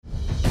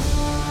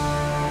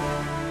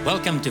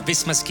Welcome to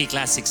Visma Ski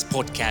Classics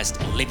podcast,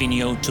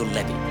 Livigno to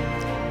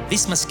Levi.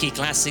 Visma Ski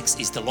Classics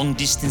is the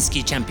long-distance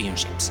ski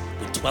championships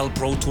with 12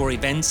 Pro Tour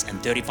events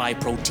and 35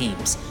 pro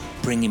teams,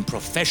 bringing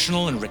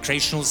professional and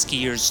recreational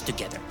skiers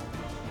together.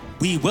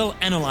 We will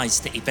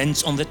analyze the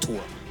events on the tour,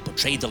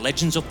 portray the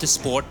legends of the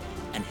sport,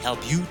 and help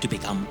you to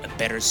become a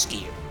better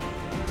skier.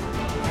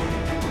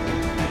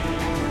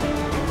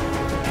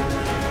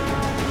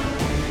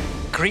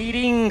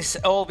 Greetings,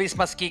 all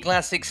Visma Ski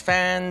Classics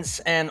fans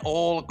and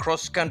all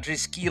cross-country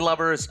ski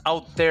lovers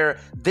out there.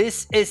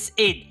 This is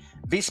it.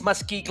 Visma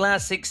Ski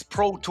Classics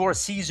Pro Tour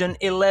Season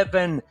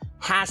 11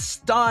 has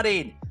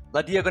started.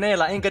 La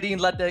Diagonela, Engadin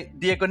La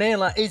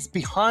Diagonela is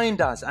behind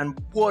us, and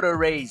what a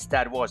race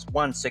that was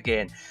once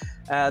again.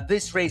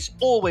 This race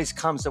always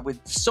comes up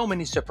with so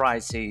many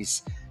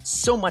surprises,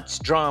 so much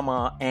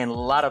drama, and a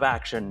lot of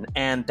action,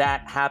 and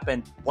that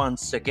happened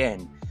once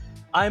again.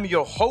 I'm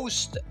your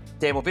host,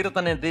 Teemu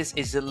Virtanen. This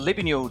is the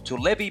Livigno to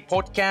Levi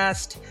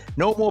podcast.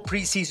 No more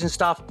preseason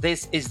stuff.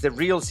 This is the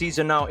real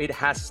season now. It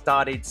has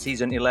started,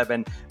 season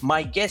 11.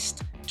 My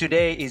guest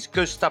today is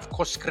Gustav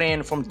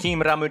Koskren from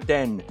Team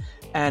Ramudden.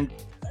 And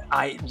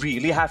I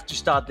really have to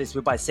start this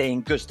by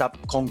saying, Gustav,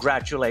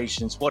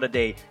 congratulations. What a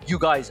day. You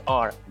guys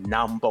are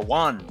number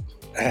one.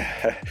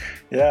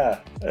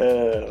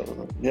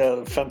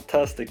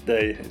 Fantastic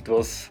day. It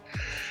was...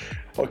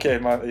 Okay,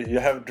 you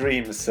have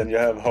dreams and you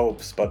have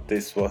hopes, but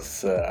this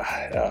was...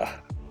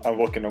 I'm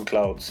walking on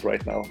clouds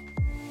right now.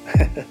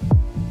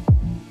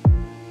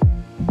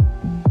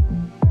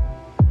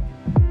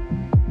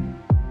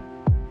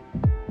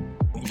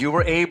 You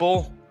were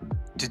able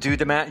to do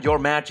your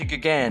magic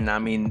again. I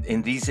mean,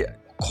 in these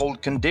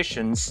cold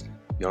conditions,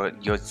 your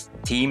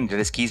team,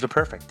 the skis were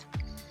perfect.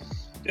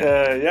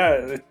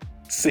 It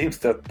seems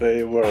that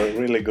they were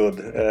really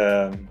good.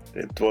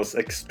 It was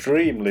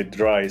extremely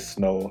dry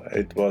snow.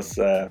 It was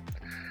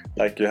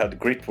like you had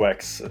grit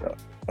wax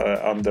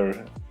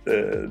under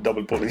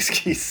double poly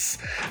skis,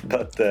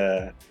 but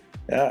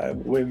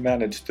we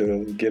managed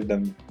to give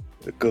them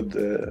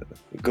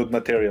good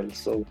material,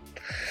 so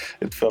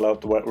it fell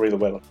out really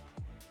well.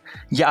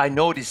 Yeah, I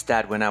noticed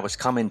that when I was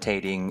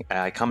commentating.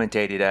 I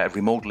commentated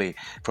remotely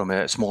from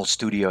a small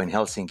studio in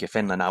Helsinki,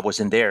 Finland. I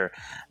wasn't there.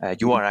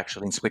 You are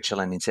actually in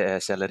Switzerland, in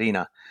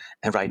Celerina,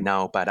 and right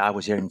now, but I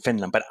was here in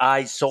Finland. But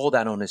I saw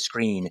that on the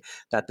screen,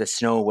 that the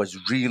snow was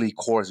really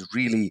coarse,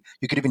 really,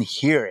 you could even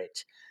hear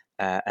it.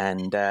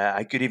 And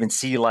I could even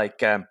see like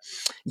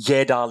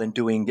Jedalen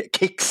doing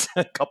kicks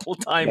a couple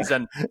times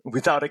and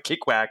without a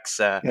kick wax.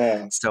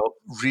 So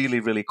really,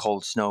 really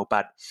cold snow.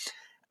 But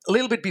a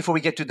little bit before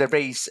we get to the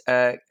race,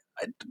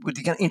 it would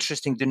be kind of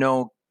interesting to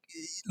know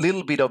a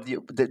little bit of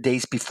the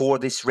days before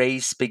this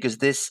race, because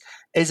this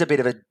is a bit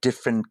of a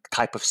different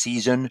type of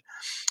season.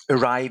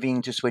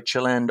 Arriving to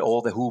Switzerland,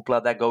 all the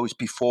hoopla that goes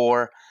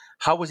before.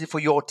 How was it for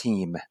your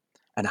team?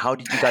 And how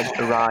did you guys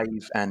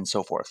arrive and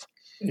so forth?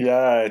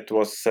 Yeah, it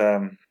was...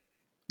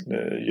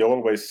 you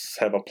always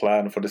have a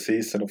plan for the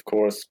season, of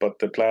course, but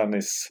the plan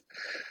is...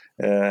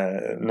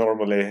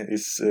 normally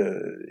is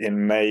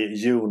in May,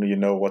 June, you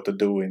know what to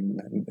do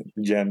in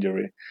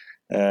January.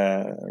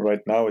 Right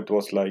now it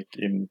was like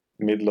in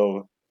middle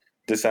of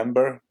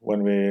December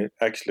when we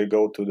actually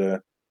go to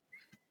the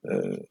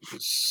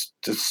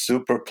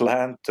super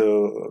plan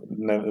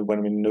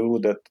when we knew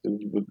that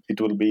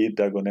it will be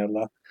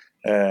Diagonela,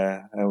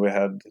 and we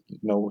had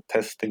no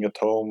testing at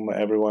home.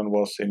 Everyone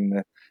was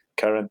in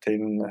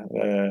quarantine,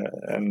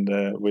 and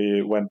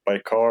we went by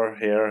car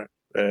here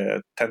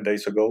 10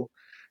 days ago.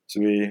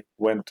 So we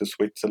went to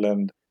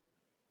Switzerland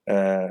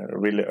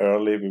really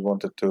early. We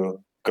wanted to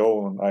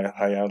go on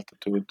high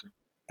altitude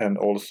and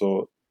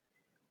also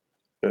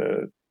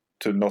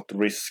to not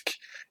risk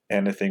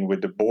anything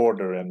with the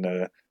border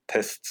and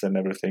tests and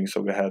everything. So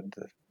we had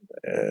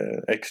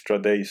extra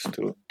days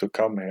to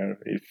come here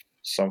if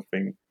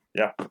something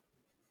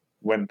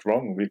went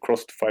wrong. We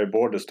crossed 5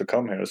 borders to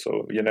come here,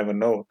 so you never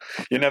know.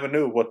 You never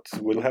knew what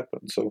will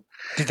happen. So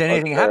did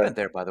anything happen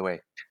there, by the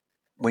way,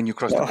 when you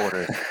crossed the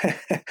border?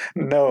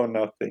 No,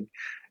 nothing.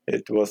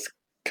 It was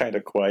kind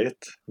of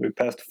quiet. We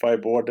passed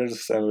 5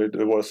 borders, and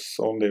there was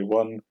only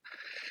one.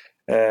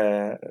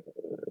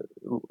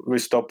 We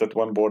stopped at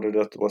one border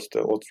that was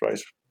the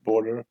authorized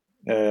border,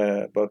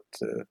 but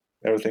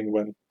everything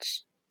went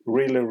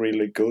really,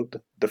 really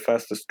good. The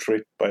fastest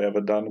trip I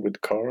ever done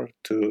with car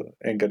to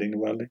Engadin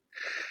Valley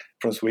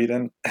from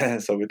Sweden.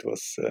 So it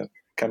was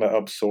kind of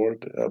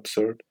absurd.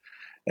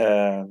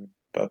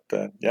 But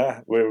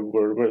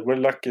we're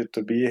lucky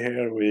to be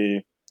here.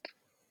 We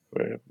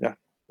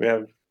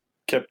have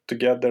kept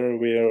together.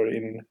 We are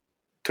in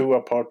 2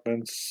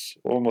 apartments.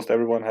 Almost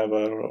everyone have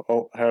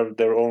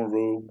their own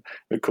room.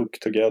 We cook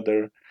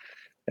together.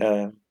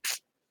 We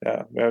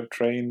have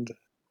trained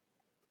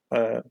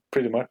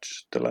pretty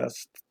much the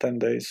last 10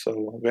 days.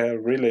 So we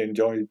have really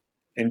enjoyed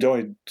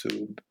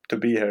to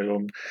be here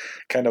on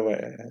kind of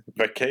a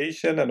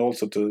vacation and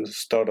also to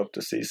start up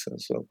the season.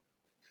 So.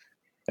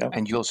 Yeah.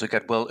 And you also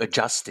got well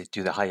adjusted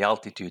to the high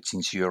altitude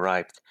since you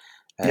arrived.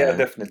 Yeah,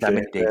 definitely. That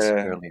many days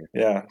earlier.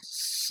 Yeah.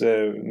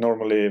 So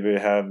normally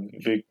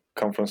we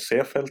come from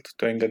Seefeld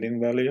to Engadin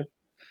Valley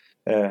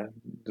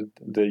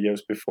the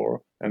years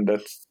before, and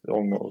that's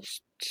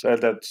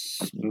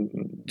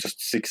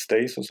just 6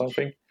 days or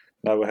something.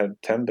 Now we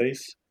had 10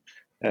 days,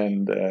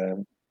 and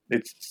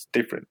it's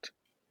different.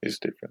 It's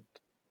different.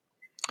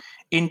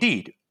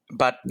 Indeed.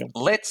 But Yeah.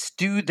 let's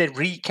do the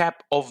recap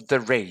of the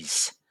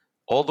race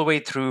all the way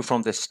through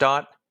from the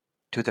start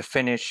to the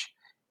finish.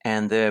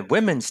 And the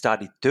women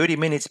started 30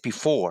 minutes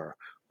before,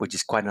 which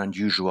is quite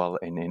unusual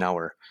in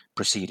our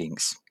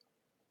proceedings.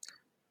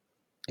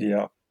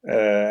 Yeah,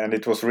 and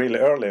it was really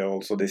early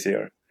also this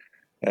year.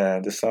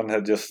 The sun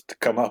had just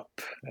come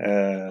up,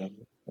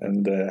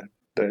 and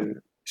they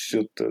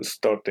shoot the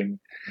starting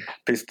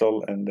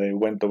pistol, and they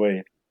went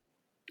away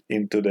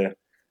into the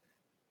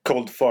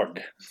cold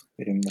fog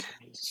in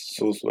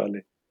Sus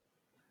Valley.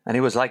 And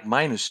it was like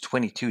minus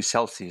 22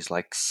 Celsius,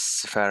 like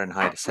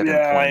Fahrenheit 7.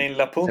 Yeah, in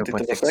La Punt it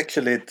 7.6. was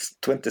actually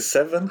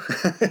 27.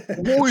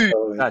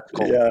 So, That's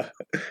cold.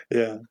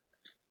 yeah.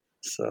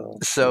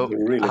 So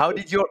really how cool.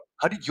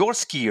 did your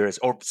skiers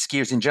or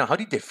skiers in general, how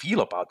did they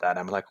feel about that?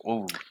 I'm like,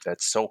 oh,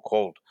 that's so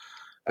cold.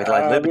 But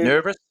like a little bit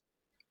nervous?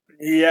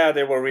 Yeah,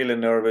 they were really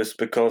nervous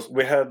because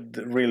we had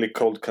really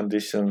cold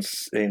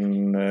conditions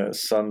in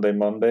Sunday,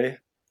 Monday.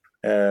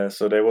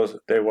 So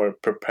they were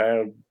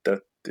prepared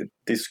that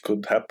this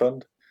could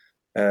happen.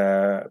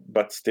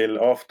 But still,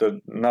 after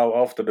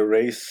the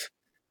race,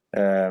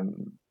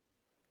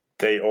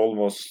 they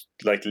almost,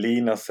 like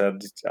Lina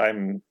said,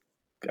 I'm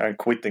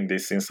quitting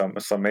this in some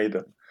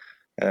maiden.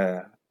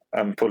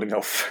 I'm pulling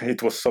off.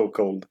 It was so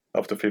cold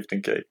after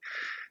 15K.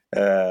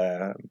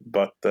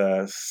 But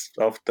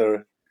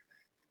after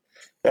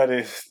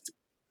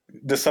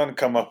the sun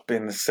come up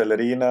in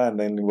Celerina and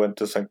then went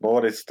to St.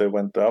 Moritz. They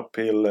went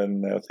uphill,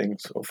 and I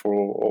think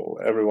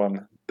for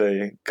everyone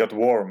they got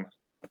warm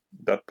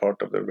that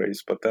part of the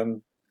race. But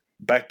then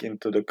back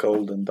into the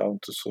cold and down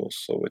to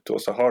Sus. So it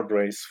was a hard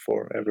race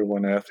for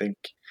everyone. I think,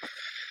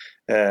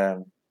 yeah,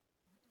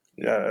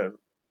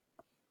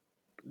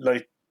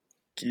 like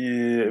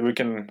we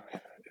can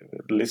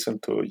listen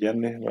to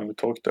Jenny when we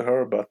talk to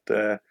her, but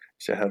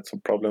she had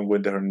some problem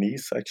with her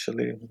knees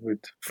actually with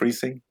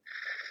freezing.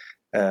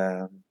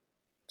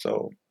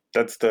 So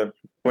that's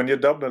when you're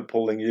double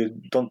pulling,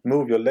 you don't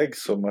move your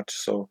legs so much.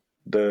 So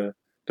the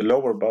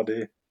lower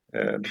body,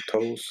 the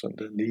toes and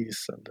the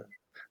knees and the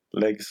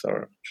legs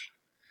are,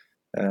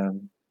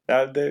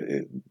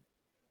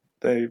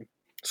 they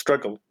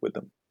struggle with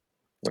them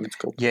when it's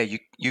cold. Yeah,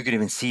 you could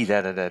even see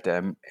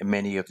that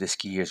many of the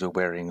skiers are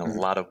wearing a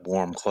lot of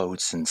warm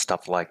clothes and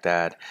stuff like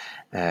that.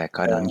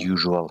 Kind of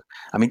unusual.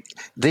 I mean,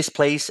 this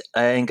place,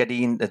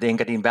 Engadin, the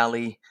Engadin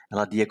Valley,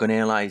 La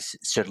Diagonela, is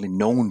certainly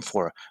known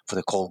for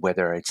the cold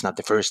weather. It's not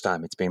the first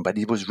time it's been, but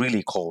it was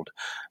really cold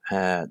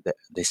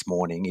this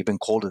morning, even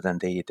colder than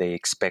they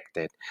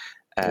expected.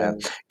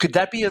 Could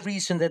that be a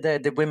reason that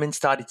the women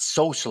started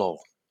so slow?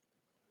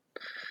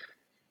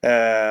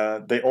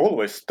 They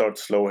always start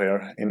slow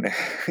here in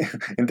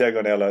in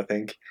Diagonal, I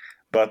think.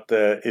 But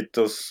it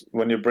was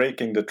when you're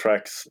breaking the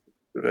tracks,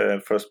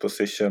 first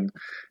position,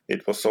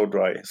 it was so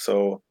dry,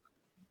 so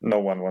no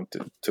one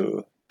wanted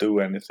to do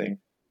anything.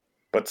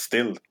 But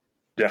still,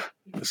 yeah,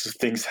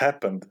 things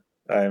happened.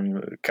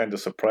 I'm kind of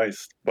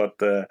surprised, but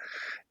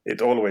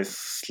it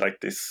always like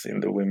this in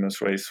the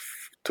women's race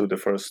to the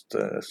first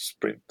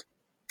sprint.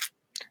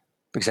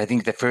 Because I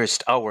think the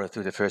first hour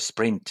through the first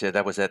sprint,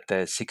 that was at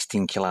the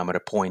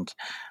 16-kilometer point.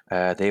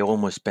 They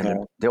almost spent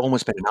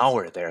an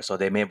hour there, so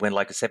they may went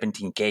like a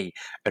 17K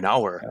an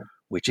hour,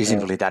 which isn't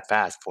really that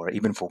fast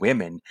even for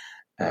women.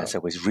 So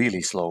it was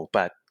really slow,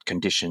 but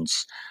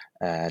conditions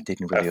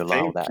didn't really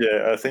allow that.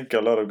 Yeah, I think a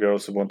lot of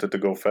girls wanted to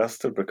go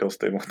faster because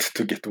they wanted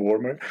to get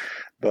warmer,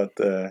 but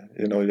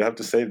you have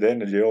to save the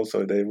energy.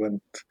 Also, they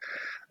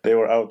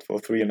were out for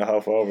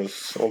 3.5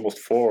 hours, almost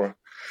 4.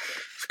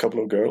 A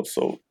couple of girls,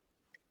 so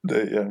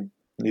they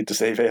need to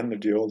save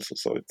energy also.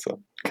 So it's a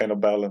kind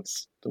of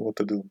balance to what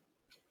to do.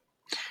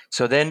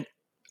 So then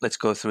let's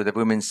go through the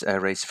women's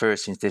race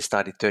first, since they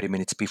started 30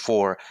 minutes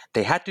before.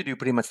 They had to do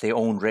pretty much their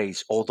own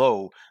race,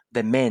 although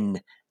the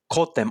men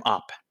caught them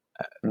up.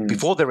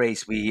 Before the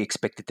race, we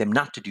expected them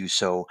not to do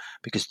so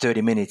because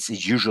 30 minutes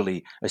is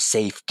usually a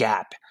safe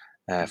gap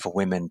for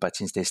women. But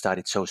since they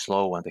started so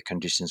slow and the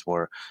conditions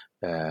were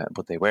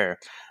what they were,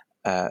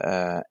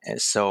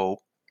 so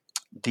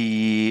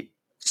the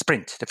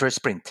first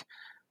sprint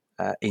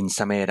in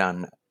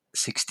Samedan,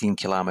 16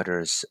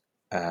 kilometers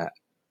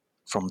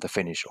from the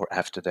finish or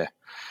after the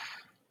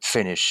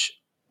finish.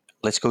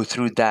 Let's go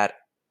through that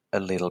a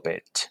little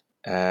bit.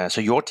 So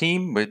your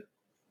team were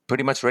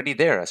pretty much ready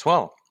there as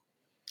well.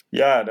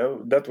 Yeah,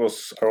 that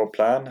was our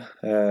plan.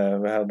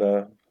 We had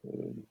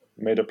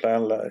made a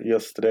plan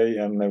yesterday,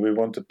 and we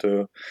wanted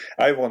to.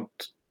 I want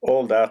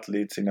all the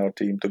athletes in our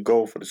team to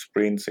go for the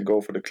sprints and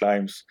go for the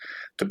climbs,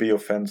 to be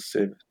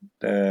offensive.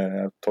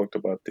 I've talked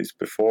about this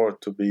before,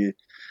 to be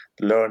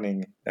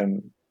learning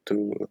and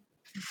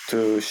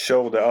to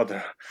show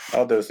the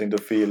others in the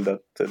field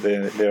that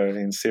they're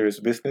in serious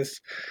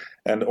business.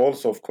 And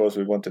also, of course,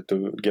 we wanted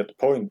to get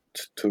point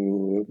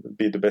to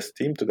be the best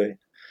team today.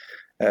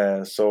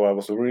 So I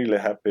was really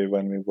happy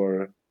when we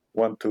were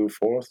 1-2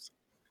 fourth.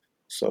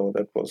 So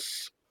that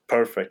was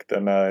perfect.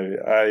 And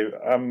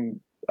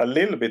I'm a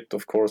little bit,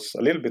 of course,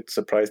 a little bit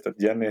surprised that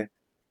Jenny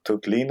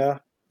took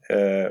Lina.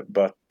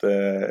 But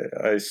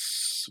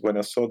when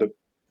I saw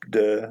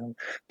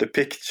the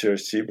picture,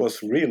 she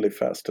was really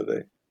fast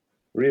today.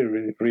 Really,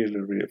 really,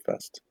 really, really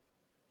fast.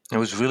 It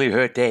was really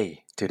her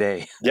day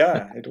today.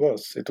 Yeah, it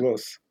was. It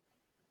was.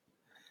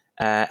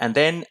 And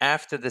then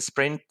after the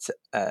sprint,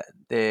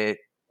 the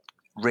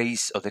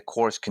race or the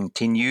course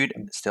continued,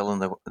 still on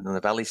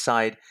the valley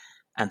side,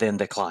 and then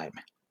the climb.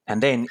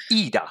 And then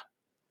Ida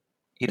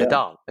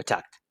Dahl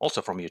attacked,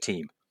 also from your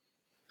team.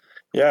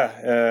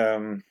 Yeah,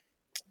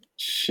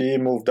 she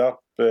moved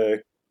up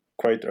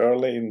quite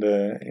early in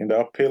the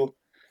uphill,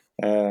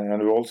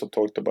 and we also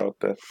talked about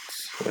that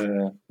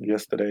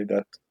yesterday.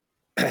 That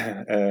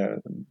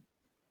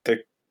there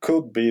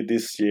could be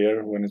this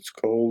year when it's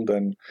cold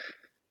and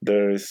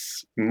there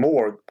is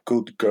more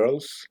good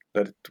girls,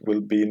 that it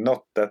will be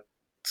not that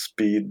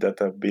speed that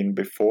have been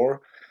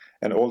before,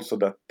 and also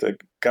that the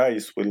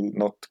guys will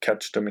not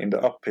catch them in the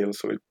uphill,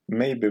 so it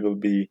maybe will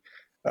be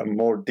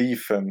more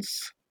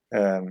defense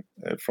from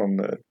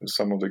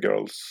some of the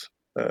girls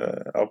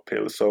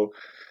uphill. So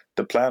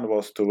the plan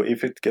was to,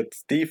 if it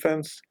gets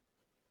defense,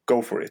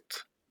 go for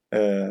it,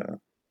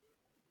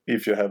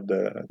 if you have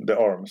the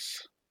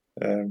arms.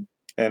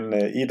 And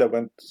Ida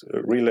went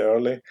really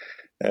early.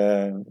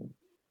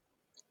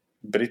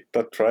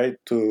 Britta tried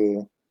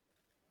to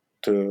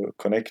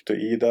connect to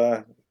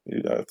Ida.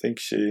 I think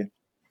she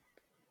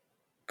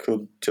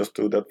could just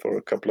do that for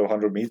a couple of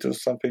 100 meters or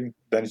something.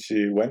 Then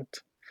she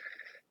went.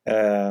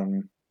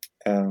 And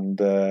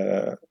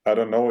I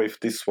don't know if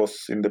this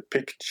was in the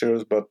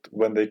pictures, but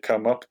when they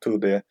come up to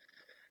this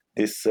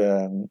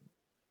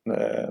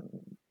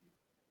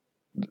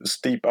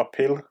steep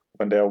uphill,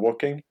 when they are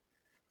walking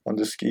on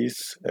the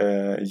skis,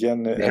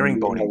 Jenny and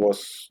Lina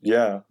was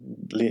Jenny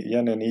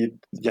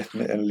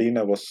and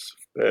Lina was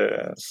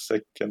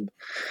second,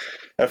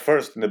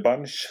 first in the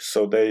bunch,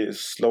 so they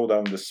slow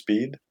down the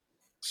speed,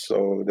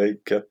 so they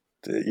get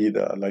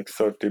Ida like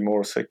 30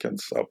 more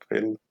seconds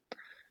uphill,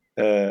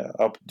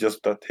 up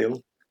just that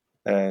hill.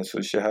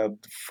 So she had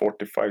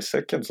 45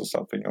 seconds or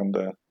something on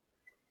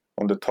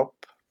the top.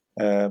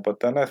 But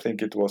then I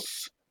think it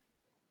was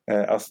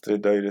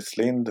Astrid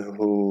Øyreslind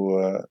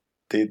who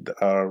did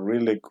a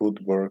really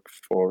good work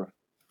for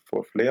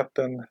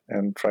Fleten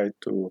and tried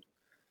to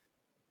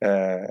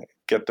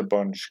get the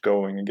bunch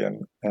going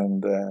again.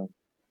 And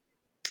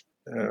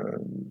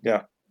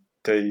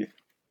they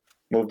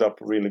moved up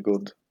really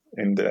good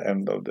in the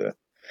end of the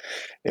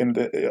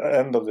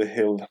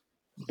hill,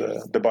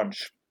 the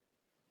bunch.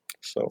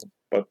 So,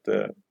 but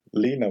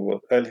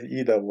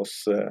Ida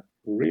was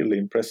really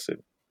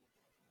impressive.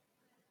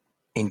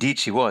 Indeed,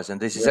 she was, and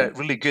this is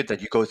really good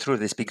that you go through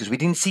this, because we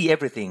didn't see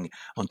everything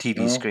on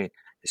TV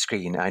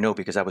screen. I know,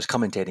 because I was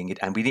commentating it,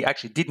 and we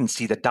actually didn't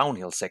see the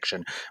downhill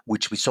section,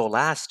 which we saw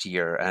last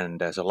year, and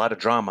there's a lot of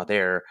drama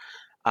there.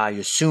 I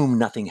assume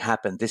nothing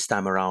happened this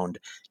time around.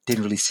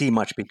 Didn't really see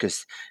much,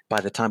 because by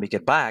the time we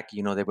get back,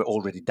 they were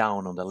already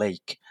down on the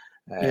lake.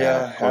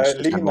 Lina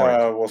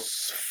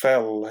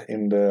fell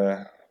in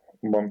the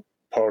one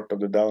part of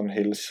the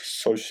downhill,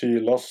 so she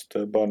lost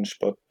a bunch,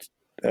 but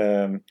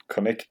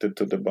connected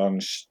to the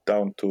bunch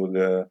down to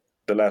the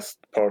last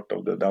part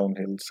of the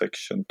downhill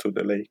section to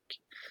the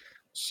lake.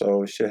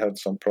 So she had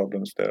some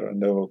problems there,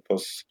 and that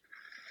was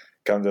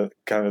kind of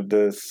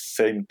the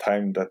same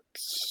time that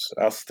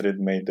Astrid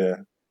made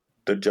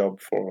the job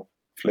for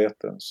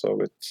Fleten.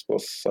 So it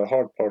was a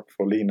hard part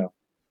for Lina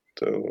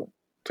to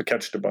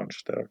catch the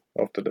bunch there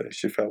after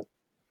she fell.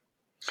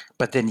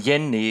 But then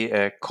Jenny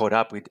caught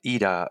up with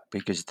Ida,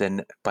 because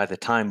then by the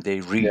time they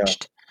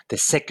reached the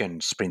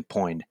second sprint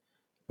point,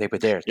 they were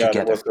there together.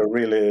 Yeah, that was a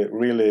really,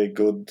 really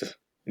good,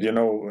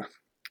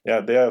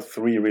 they are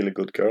three really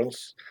good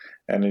girls.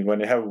 And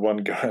when you have one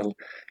girl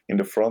in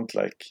the front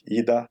like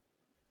Ida,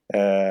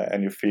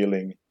 and you're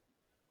feeling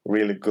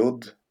really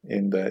good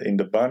in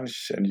the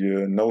bunch, and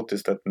you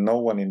notice that no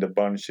one in the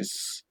bunch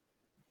is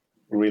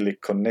really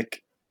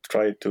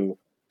try to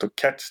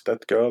catch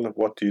that girl,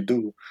 what do you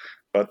do?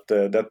 But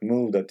that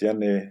move that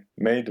Jenny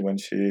made when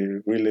she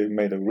really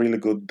made a really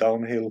good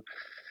downhill,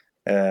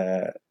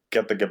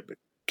 get the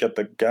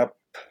gap,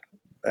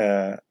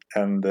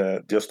 and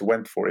just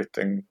went for it,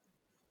 and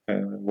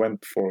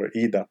went for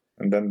Ida,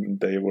 and then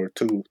they were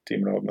two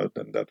Team Ramud,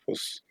 and that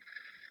was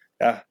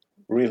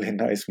really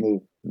nice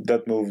move.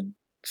 That moved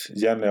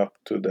Jenny up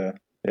to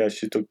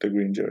she took the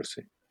green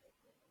jersey.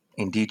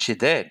 Indeed she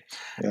did.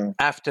 Yeah.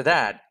 After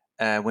that,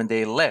 when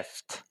they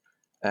left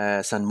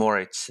St.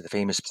 Moritz, the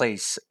famous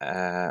place,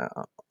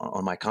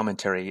 on my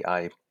commentary,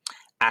 I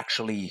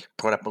actually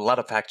brought up a lot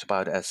of facts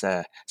about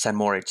St.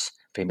 Moritz,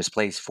 famous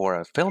place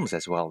for films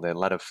as well. There are a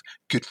lot of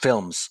good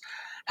films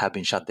have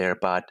been shot there.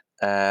 But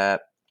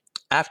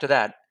after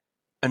that,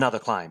 another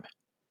climb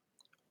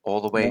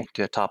all the way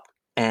to the top,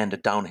 and a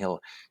downhill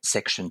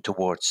section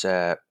towards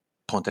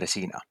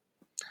Pontresina.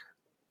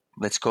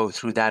 Let's go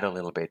through that a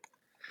little bit.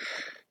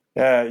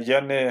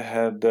 Jenny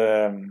had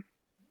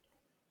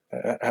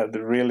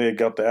really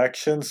got the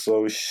action,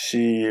 so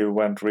she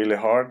went really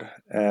hard,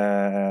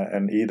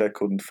 and Ida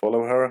couldn't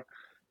follow her.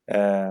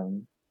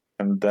 And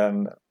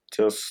then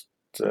just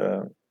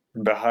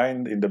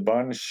behind in the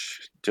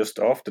bunch, just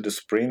after the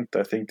sprint,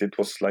 I think it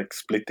was like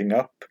splitting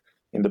up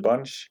in the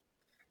bunch.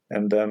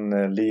 And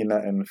then Lina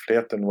and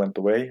Fleten went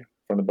away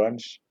from the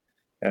bunch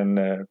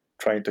and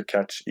trying to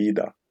catch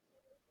Ida.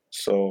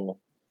 So,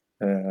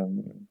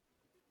 and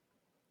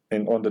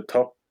on the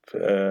top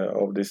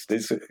of this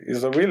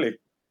is a really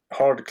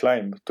hard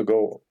climb to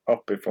go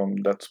up from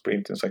that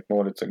sprint in St.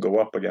 Moritz and go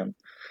up again.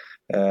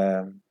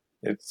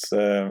 It's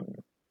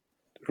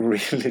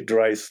really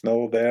dry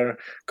snow there,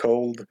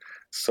 cold.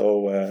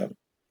 So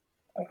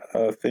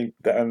I think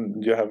then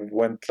you have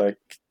went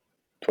like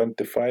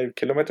 25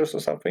 kilometers or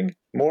something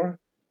more.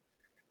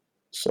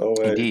 So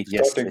Indeed, it's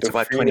yes, starting it's to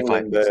about feel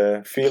 25.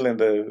 in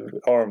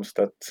the arms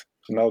that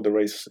now the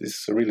race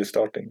is really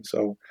starting.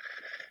 So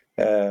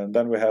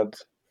then we had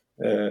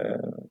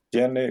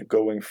Jenny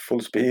going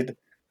full speed,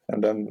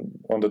 and then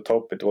on the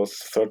top it was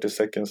 30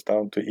 seconds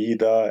down to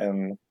Ida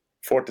and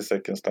 40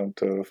 seconds down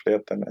to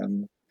Fleten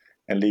and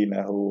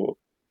Lina, who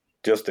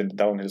just in the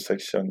downhill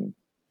section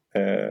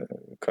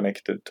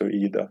connected to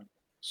Ida.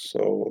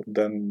 So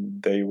then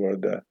they were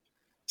the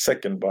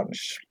second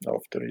bunch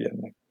after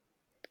Jenny.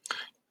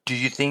 Do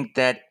you think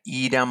that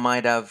Ida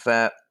might have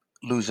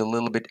lose a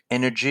little bit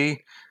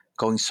energy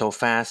going so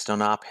fast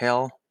on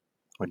uphill,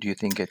 or do you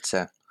think it's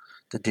that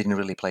didn't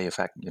really play a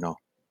fact?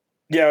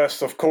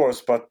 Yes, of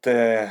course, but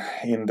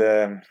in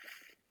the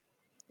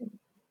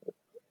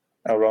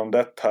around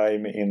that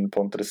time in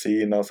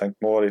Pontresina, St.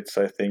 Moritz,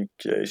 I think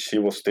she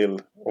was still,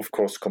 of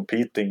course,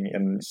 competing,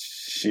 and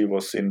she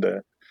was in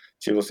the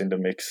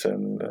mix,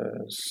 and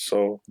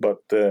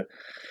but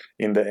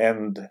in the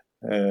end,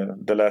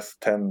 the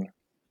last 10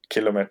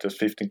 kilometers,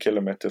 15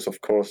 kilometers,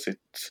 of course, it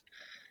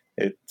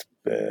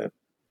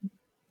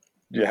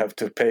you have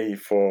to pay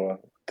for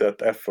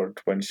that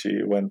effort when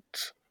she went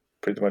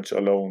pretty much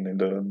alone in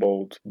the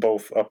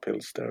both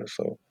uphills there.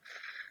 So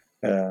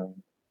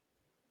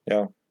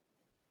yeah.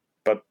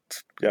 But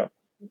yeah,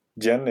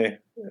 Jenny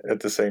at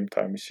the same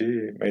time,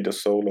 she made a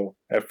solo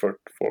effort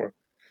for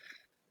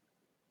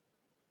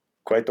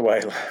quite a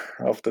while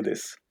after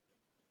this.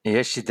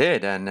 Yes, she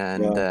did, and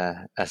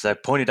as I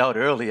pointed out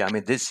earlier, I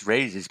mean this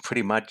race is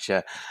pretty much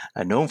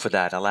known for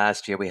that.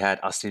 Last year we had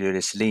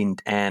Astrid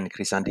Lind and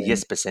Chrisande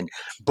Jespersen.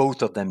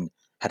 Both of them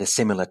had a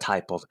similar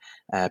type of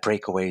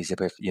breakaways,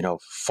 with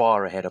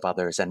far ahead of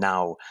others, and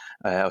now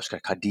Oscar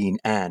Cardin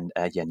and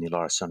Jenny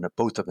Larsson,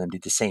 both of them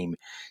did the same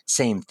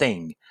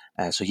thing.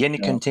 So Jenny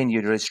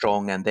continued really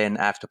strong, and then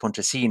after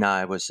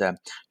Pontresina, it was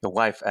your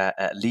wife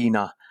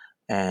Lina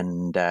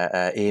and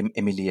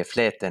Emilie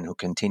Fleten who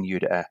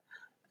continued.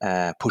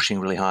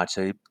 Pushing really hard.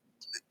 So it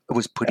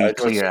was pretty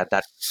clear at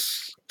that.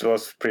 It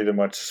was pretty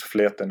much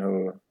Fleten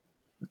who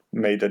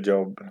made the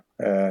job.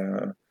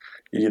 Ida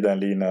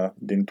and Lina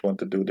didn't want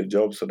to do the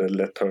job, so they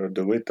let her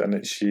do it,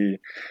 and she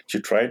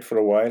tried for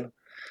a while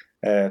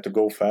to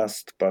go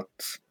fast, but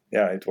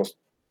yeah, it was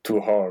too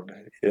hard.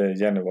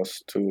 Jenny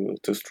was too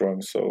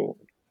strong, so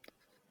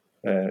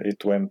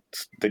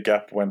the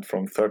gap went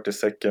from 30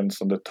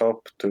 seconds on the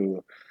top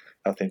to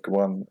I think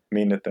 1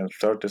 minute and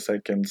 30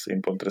 seconds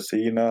in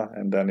Pontresina,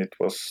 and then it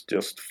was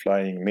just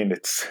flying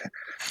minutes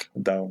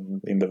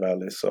down in the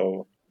valley.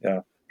 So yeah,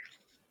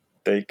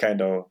 they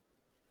kind of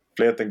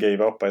Fleten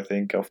gave up, I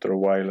think, after a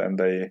while, and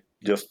they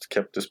just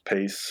kept this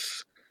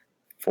pace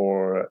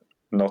for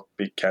not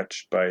be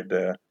catched by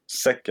the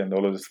second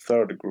or the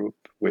third group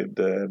with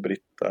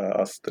Britta,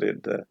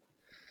 Astrid,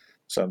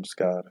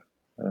 Sömskar,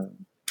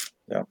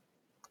 yeah.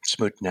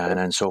 Smutna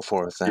and so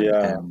forth,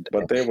 and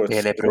but they were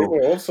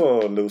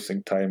also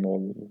losing time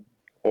all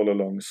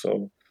along,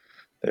 so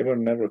they were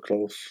never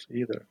close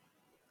either.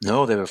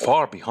 No, they were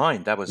far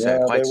behind. That was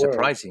quite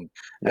surprising.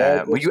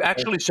 Were you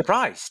actually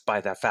surprised by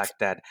the fact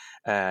that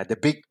the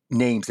big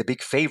names, the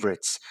big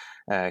favorites,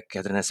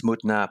 Katarina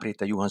Smutna,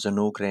 Britta Johansson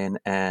Nogren,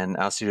 and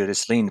Astrid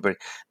Lind were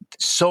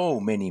so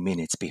many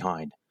minutes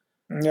behind?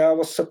 Yeah, I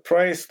was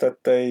surprised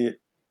that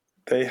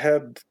they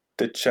had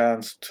the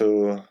chance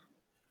to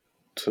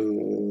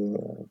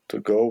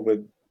go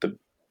with the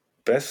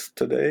best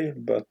today,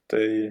 but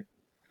they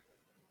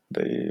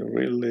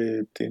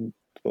really didn't.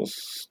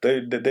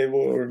 They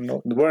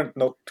weren't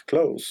not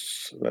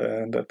close,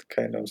 and that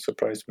kind of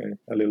surprised me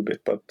a little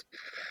bit. But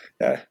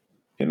yeah,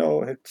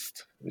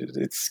 it's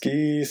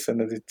skis and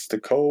it's the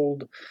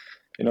cold.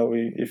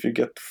 If you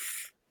get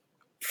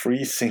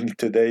freezing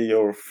today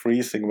or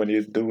freezing when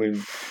you're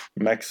doing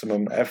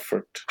maximum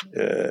effort,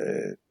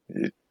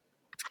 you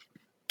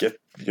get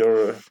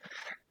your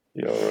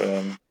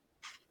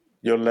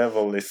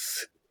level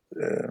is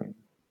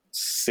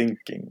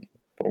sinking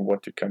for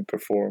what you can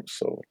perform.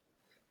 So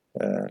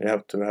you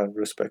have to have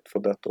respect for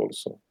that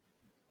also.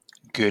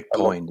 Good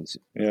point.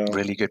 Yeah.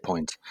 Really good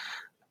point.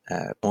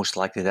 most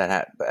likely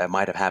that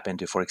might have happened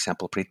to, for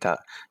example, Britta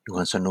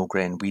Johansson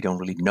Nogren. We don't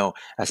really know.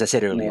 As I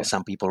said earlier,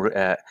 some people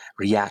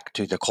react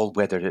to the cold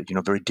weather,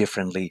 very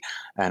differently,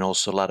 and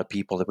also a lot of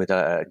people with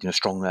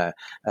strong,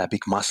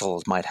 big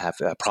muscles might have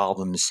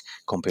problems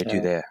compared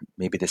to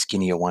maybe the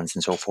skinnier ones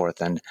and so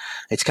forth. And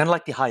it's kind of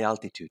like the high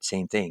altitude,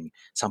 same thing.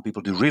 Some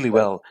people do really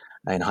well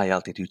in high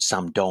altitude,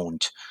 some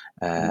don't,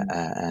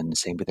 and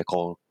same with the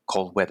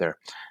cold weather.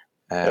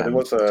 There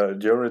was a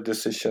jury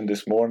decision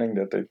this morning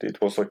that it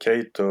was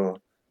okay to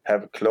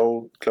have a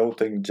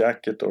clothing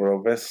jacket or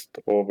a vest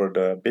over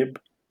the bib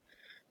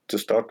to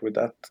start with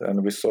that.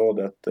 And we saw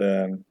that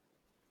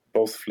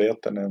both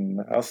Fleten and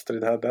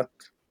Astrid had that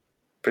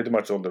pretty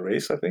much all the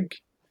race, I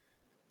think.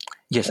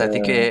 Yes, I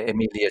think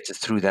Emilia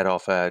just threw that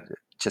off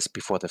just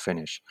before the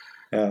finish.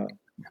 Yeah,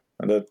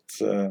 and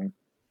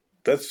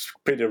that's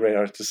pretty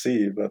rare to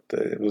see, but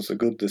it was a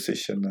good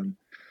decision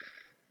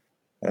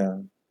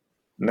and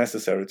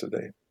necessary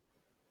today.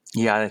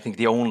 Yeah, I think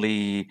the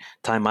only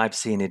time I've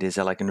seen it is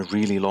like in a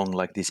really long,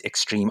 like these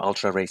extreme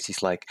ultra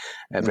races, like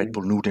Red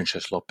Bull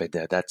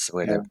Nordensjöloppet. That's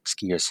where the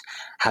skiers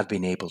have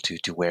been able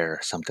to wear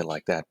something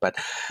like that. But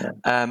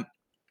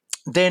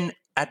then,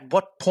 at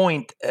what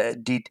point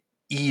did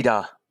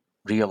Ida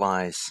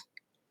realize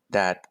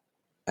that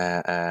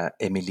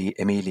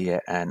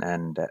Emilia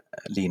and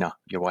Lina,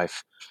 your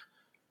wife,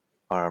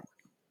 are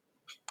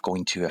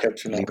going to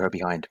leave her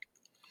behind?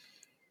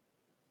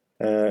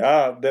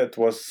 That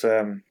was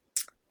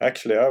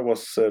actually I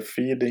was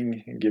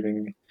feeding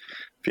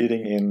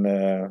in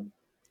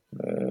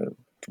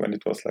when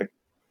it was like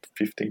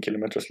 15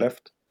 kilometers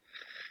left,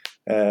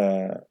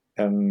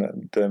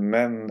 and the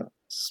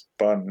men's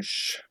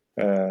bunch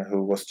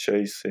who was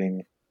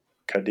chasing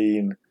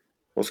Cardin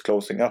was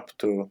closing up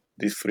to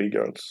these three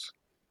girls.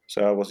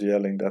 So I was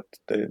yelling that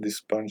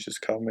this bunch is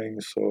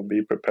coming, so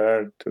be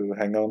prepared to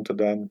hang on to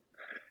them.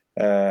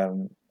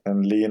 And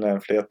Lina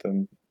and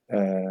Fleten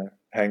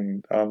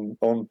hang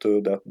on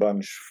to that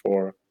bunch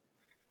for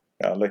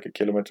like a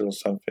kilometer or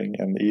something,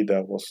 and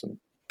Ida wasn't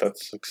that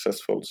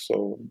successful,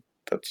 so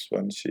that's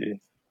when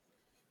she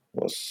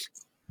was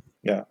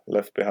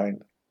left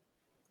behind.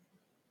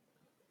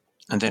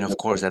 And then, of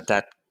course, at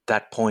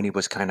that point, it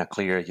was kind of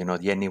clear,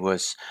 Jenny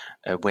was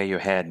way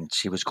ahead, and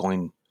she was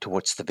going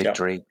towards the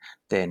victory.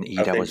 Then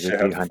Ida was she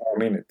had 4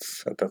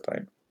 minutes at that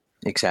time.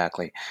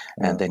 Exactly,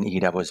 and then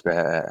Ida was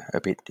a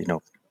bit,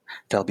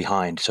 fell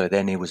behind. So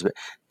then it was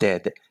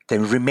the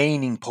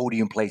remaining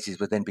podium places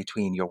were then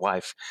between your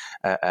wife,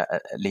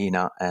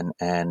 Lina,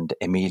 and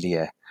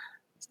Emilia.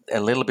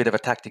 A little bit of a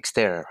tactics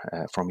there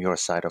from your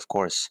side, of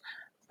course.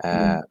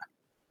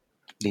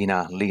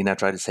 Lina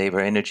tried to save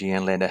her energy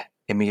and let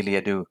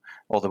Emilia do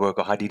all the work.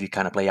 Or how did it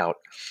kind of play out?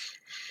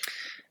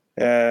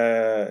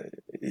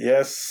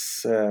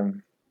 Yes,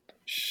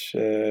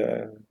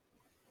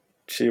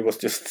 she was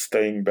just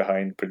staying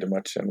behind pretty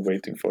much and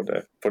waiting for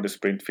the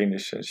sprint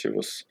finish, and she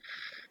was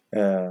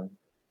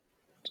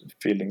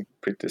feeling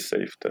pretty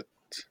safe that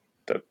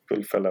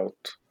will fell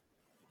out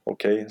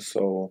okay.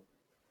 So,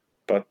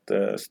 but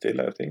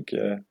still, I think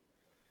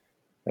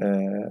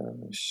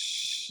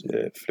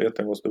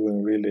Fleten was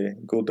doing really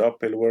good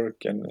uphill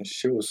work, and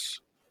she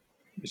was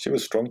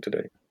strong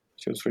today.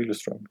 She was really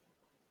strong.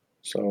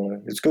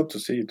 So it's good to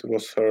see. It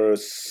was her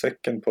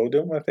second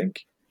podium, I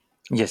think.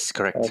 Yes,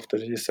 correct. After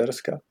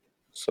Jezerska.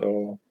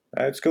 So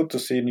it's good to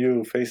see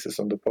new faces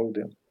on the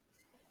podium.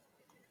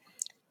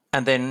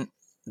 And then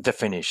the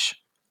finish.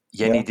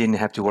 Jenny didn't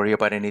have to worry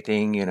about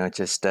anything,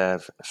 just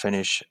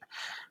finish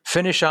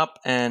up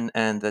and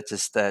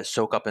just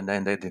soak up and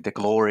then the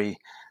glory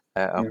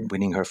of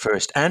winning her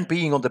first and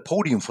being on the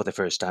podium for the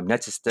first time.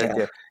 That's just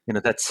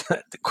that's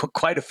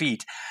quite a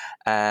feat.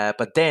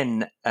 But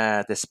then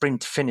the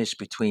sprint finish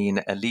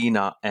between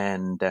Lina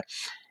and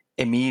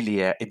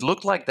Emilia, it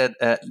looked like that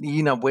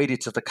Lina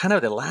waited till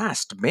the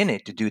last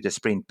minute to do the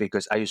sprint,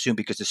 because I assume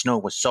because the snow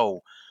was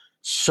so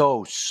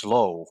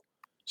slow.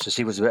 So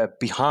she was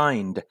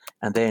behind,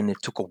 and then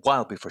it took a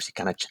while before she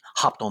kind of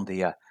hopped on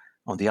the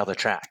other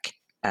track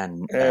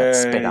and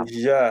sped up.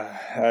 Yeah,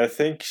 I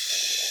think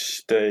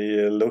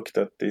they looked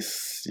at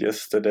this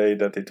yesterday,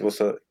 that it was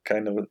a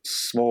kind of a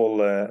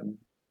small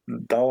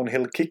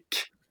downhill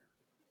kick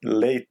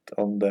late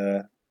on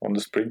the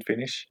sprint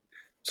finish.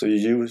 So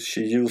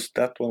she used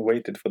that one,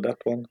 waited for that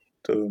one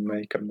to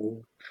make a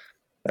move.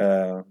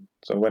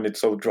 So when it's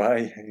so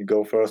dry, you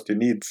go first. You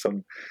need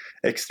some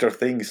extra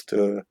things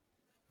to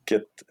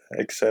get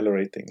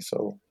accelerating.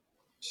 So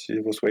she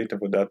was waiting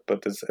for that,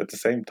 but at the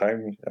same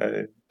time,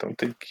 I don't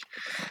think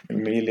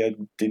Emilia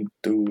didn't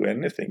do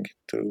anything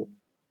to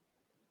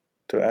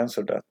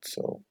answer that.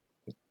 So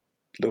it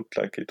looked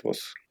like it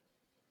was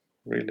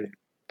really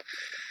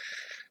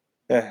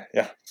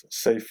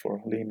safe for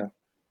Lina.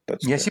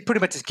 She pretty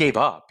much just gave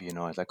up.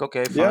 It's like,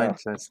 okay, fine.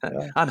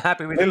 I'm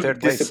happy with the third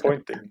place.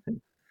 Disappointing.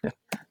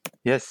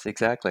 Yes,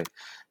 exactly.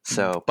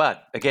 So,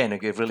 but again, a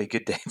really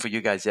good day for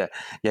you guys.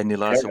 Jenny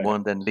Larsson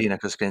won, then Lina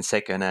Koskinen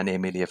second, and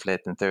Emilia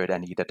Fleten third,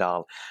 and Ida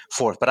Dahl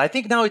fourth. But I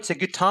think now it's a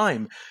good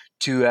time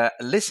to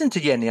listen to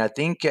Jenny. I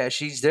think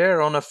she's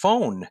there on a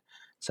phone.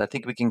 So I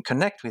think we can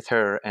connect with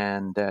her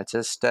and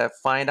just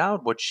find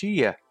out what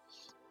she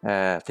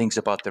thinks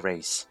about the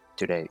race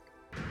today.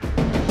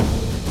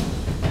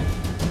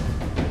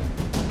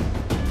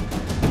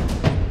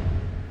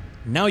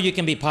 Now you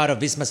can be part of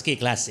Visma Ski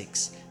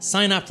Classics.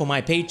 Sign up for my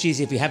pages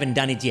if you haven't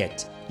done it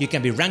yet. You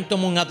can be ranked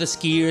among other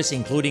skiers,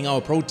 including our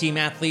pro team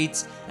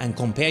athletes, and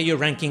compare your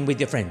ranking with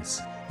your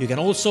friends. You can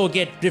also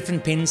get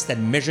different pins that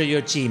measure your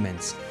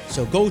achievements.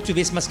 So go to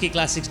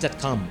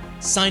vismaskiclassics.com,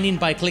 sign in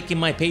by clicking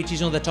my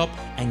pages on the top,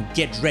 and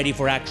get ready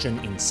for action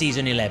in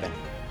season 11.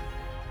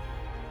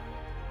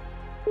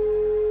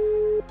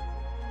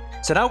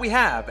 So now we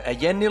have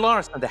Jenny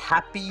Larsson, the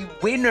happy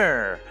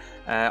winner,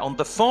 on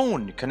the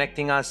phone,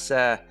 connecting us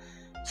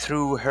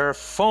through her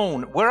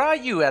phone. Where are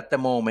you at the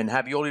moment?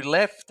 Have you already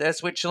left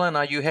Switzerland?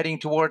 Are you heading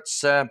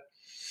towards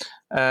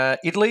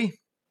Italy?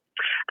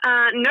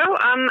 No,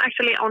 I'm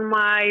actually on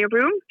my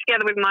room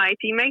together with my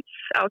teammates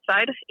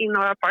outside in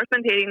our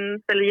apartment here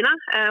in Bellina.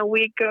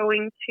 We're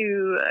going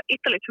to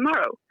Italy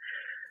tomorrow.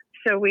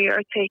 So we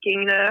are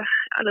taking a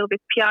little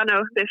bit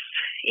piano this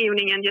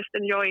evening and just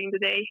enjoying the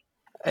day.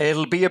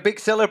 It'll be a big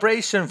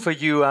celebration for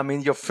you. I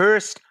mean, your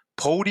first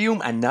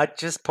podium, and not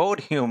just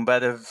podium,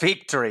 but a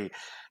victory.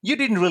 You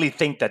didn't really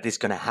think that this is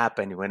going to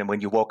happen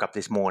when you woke up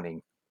this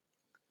morning.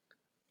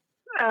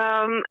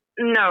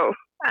 No,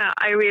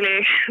 I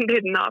really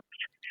did not.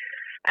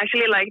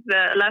 Actually, like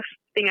the last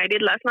thing I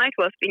did last night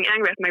was being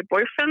angry at my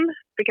boyfriend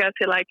because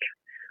he like,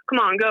 come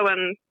on, go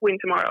and win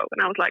tomorrow.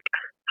 And I was like,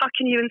 how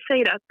can you even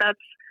say that? That's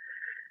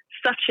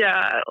such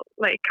a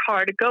like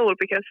hard goal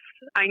because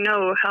I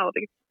know how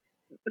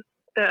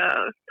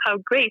how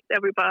great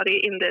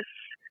everybody in this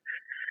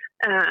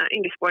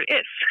sport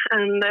is.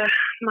 And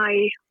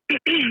my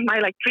my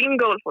like dream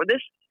goal for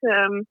this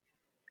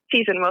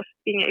season was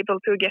being able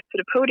to get to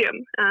the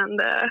podium.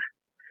 And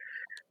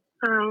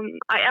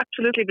I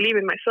absolutely believe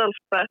in myself,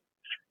 but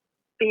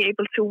being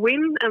able to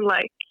win and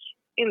like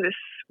in this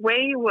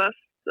way was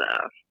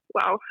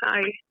wow.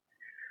 I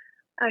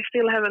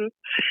still haven't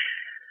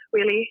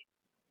really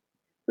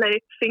let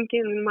it sink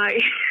in my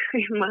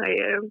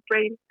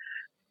brain.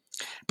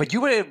 But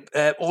you were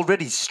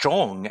already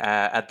strong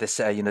at this,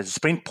 the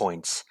sprint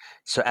points.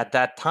 So at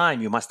that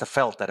time, you must have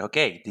felt that,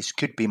 okay, this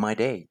could be my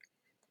day.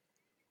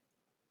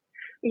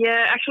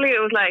 Yeah, actually, it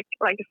was like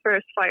the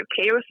first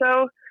 5K or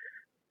so.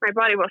 My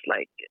body was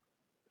like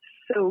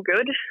so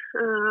good,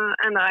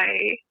 and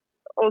I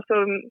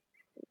also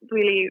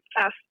really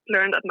fast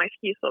learned that my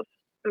skis was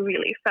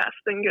really fast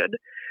and good.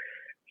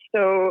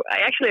 So I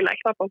actually like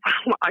thought, wow,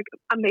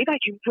 maybe I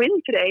can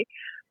win today,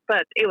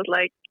 but it was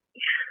like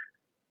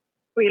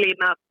really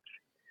not.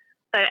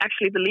 I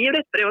actually believed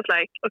it, but it was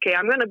like, okay,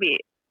 this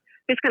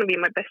is gonna be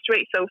my best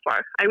race so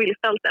far. I really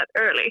felt that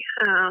early,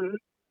 and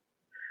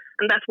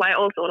that's why I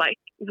also like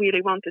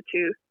really wanted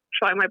to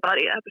try my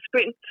body at the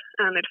sprint,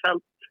 and it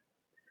felt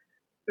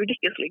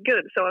ridiculously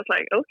good. So I was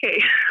like, okay,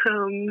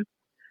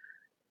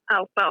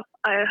 well,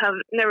 I have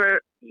never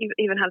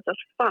even had such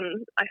fun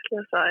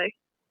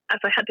as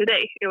I had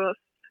today. It was,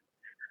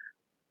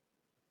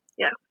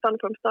 yeah, fun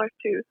from start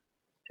to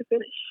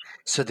finish.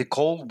 So the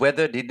cold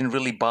weather didn't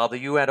really bother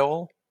you at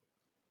all?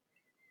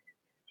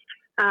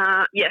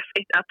 Yes,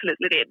 it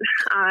absolutely did.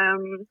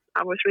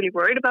 I was really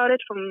worried about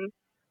it from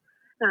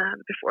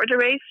before the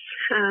race,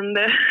 and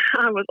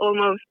I was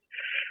almost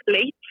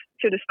late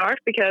to the start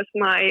because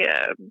my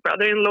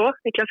brother-in-law,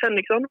 Niklas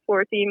Henriksson,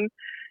 for Team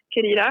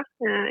Kirira,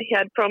 he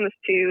had promised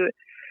to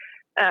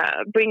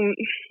bring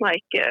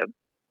like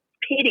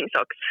heating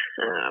socks.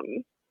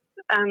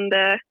 And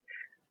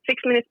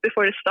 6 minutes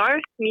before the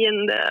start, me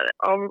and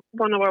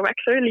one of our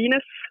waxer,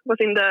 Linus, was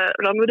in the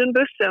Ramudden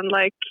bus and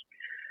like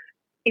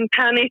in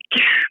panic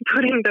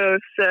putting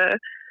those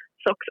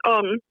socks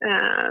on.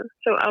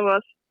 So I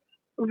was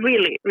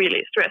really,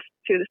 really stressed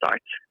to the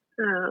start.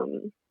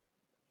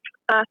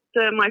 But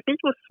my feet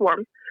was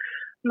warm.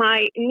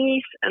 My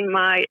knees and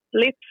my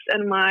lips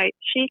and my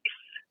cheeks,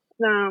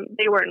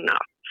 they were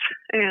not.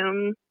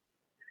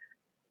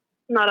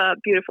 Not a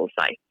beautiful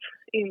sight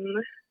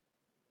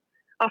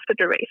after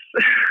the race.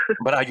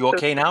 But are you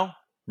okay now?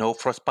 No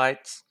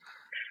frostbites?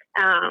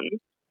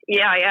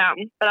 Yeah, I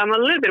am. But I'm a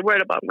little bit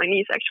worried about my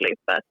knees, actually.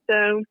 But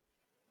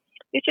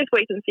let's just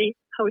wait and see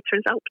how it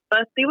turns out.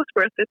 But it was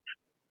worth it.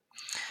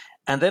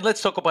 And then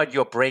let's talk about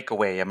your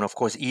breakaway. I mean, of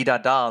course, Ida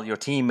Dahl, your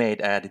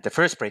teammate, did the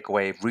first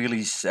breakaway.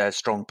 Really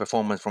strong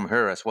performance from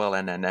her as well,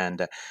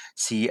 and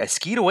she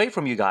skied away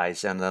from you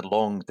guys and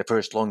the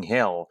first long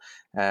hill.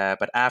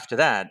 But after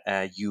that,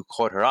 you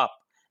caught her up,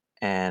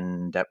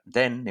 and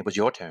then it was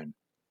your turn.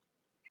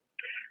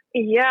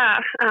 Yeah,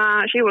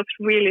 she was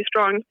really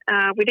strong.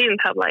 We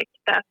didn't have like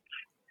that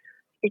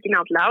speaking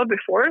out loud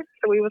before,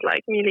 so we was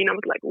like, me and Lina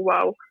was like,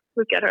 wow,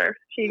 look at her,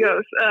 she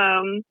goes.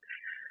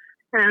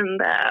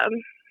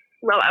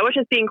 Well, I was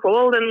just being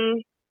cold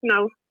and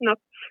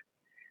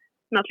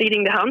not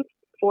leading the hunt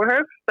for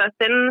her. But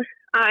then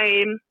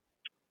I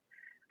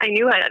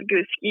knew I had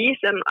good skis,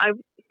 and I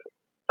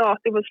thought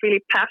it was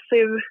really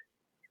passive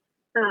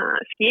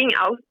skiing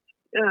out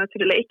to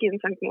the lake in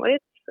St.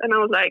 Moritz. And I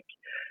was like,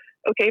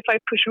 okay, if I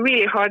push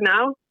really hard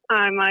now,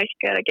 I might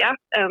get a gap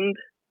and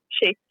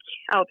shake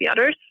out the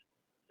others,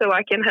 so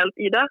I can help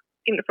Ida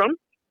in the front.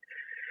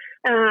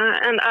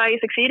 And I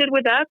succeeded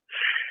with that.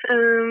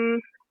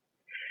 And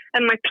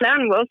my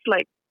plan was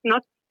like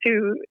not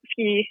to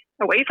ski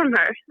away from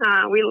her.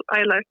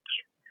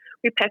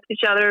 We pet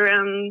each other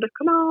and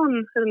come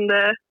on, and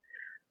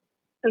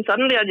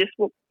suddenly I just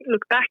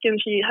look back and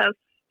she has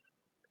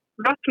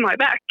got my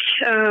back.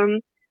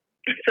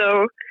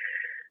 So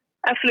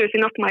absolutely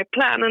not my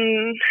plan.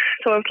 And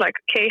so I was like,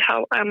 okay,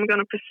 how am I going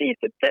to proceed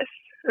with this?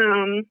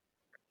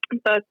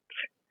 But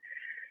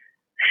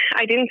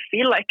I didn't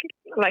feel like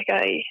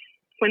I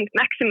went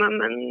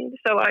maximum, and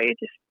so I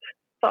just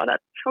thought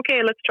that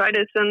okay, let's try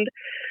this, and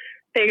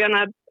they're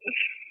gonna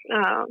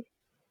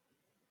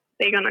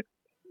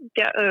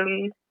get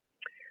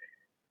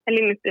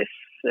eliminate this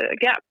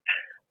gap,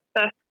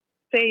 but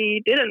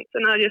they didn't,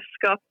 and I just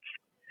got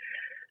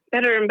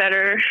better and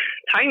better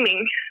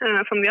timing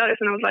from the others,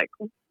 and I was like,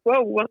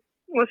 whoa,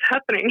 what's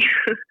happening?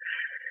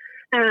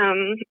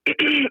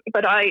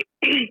 But I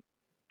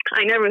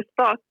never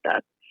thought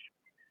that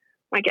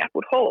my gap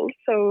would hold,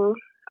 so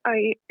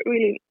I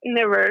really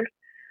never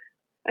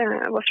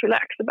was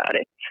relaxed about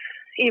it,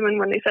 even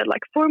when they said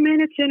like 4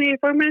 minutes, Jenny,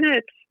 4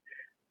 minutes.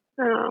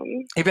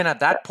 Even at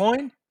that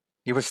point,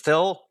 you were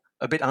still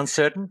a bit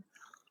uncertain?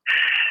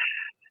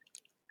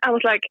 I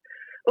was like,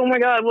 oh my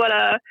God, what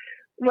am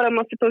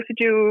I supposed to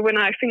do when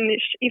I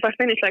finish? If I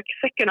finish like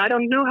second, I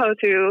don't know how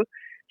to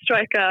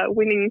strike a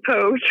winning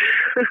pose.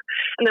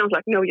 And I was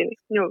like, no, Jenny,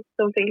 no,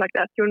 don't think like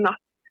that. You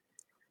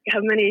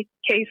have many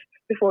Ks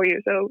before you,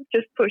 so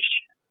just push.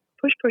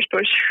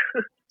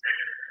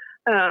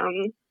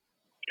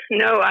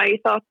 No, I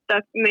thought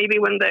that maybe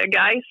when the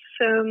guys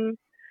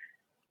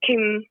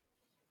came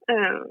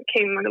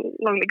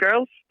along the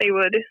girls, they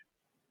would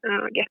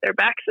get their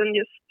backs and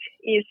just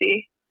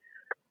easy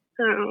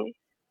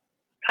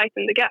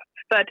tighten the gap.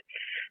 But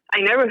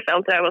I never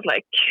felt that I was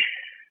like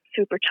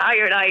super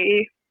tired.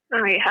 I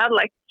had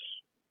like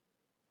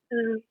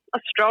a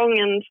strong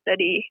and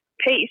steady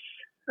pace,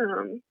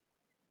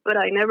 but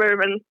I never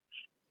went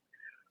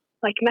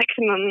like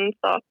maximum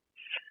thoughts,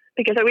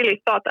 because I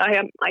really thought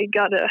I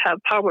gotta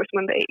have powers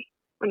when they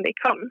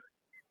come,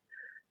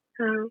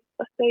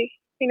 but they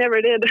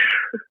never did.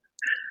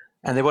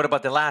 And then what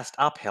about the last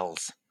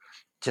uphills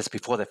just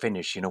before the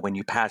finish? When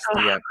you passed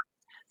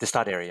the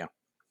start area.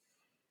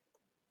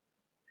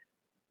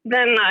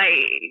 Then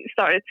I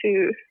started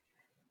to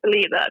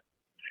believe that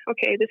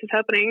okay, this is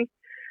happening.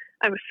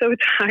 I was so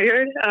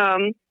tired,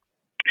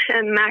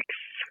 and Max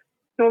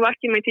Novak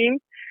in my team,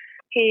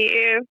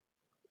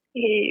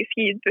 he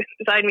skied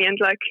beside me and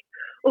like,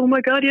 oh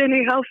my God,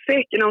 Jenny, how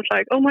sick? And I was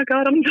like, oh my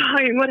God, I'm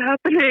dying. What's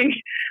happening?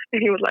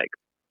 And he was like,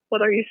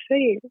 what are you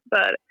saying?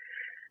 But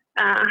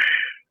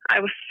I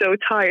was so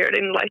tired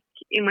and like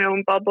in my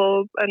own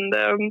bubble, and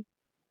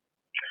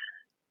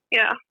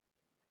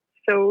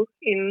so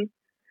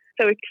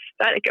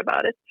ecstatic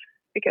about it,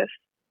 because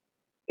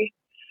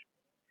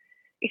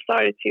it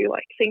started to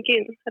like sink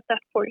in at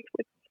that point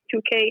with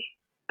 2K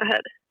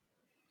ahead.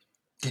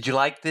 Did you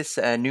like this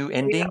new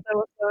ending,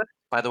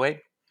 by the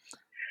way?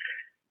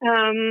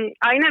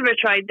 I never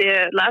tried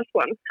the last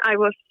one. I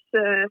was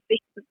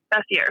sick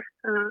last year,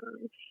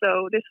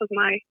 so this was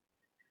my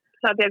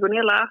La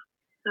Diagonela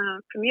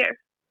premiere.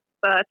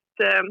 But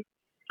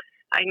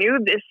I knew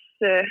this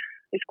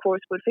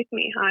course would fit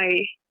me.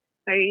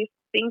 I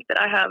think that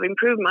I have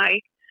improved my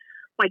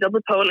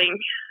double poling,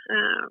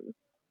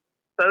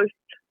 both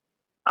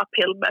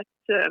uphill, but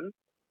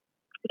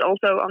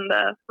also on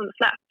the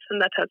flat,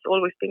 and that has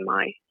always been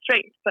my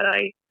strength. But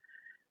I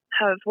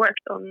have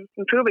worked on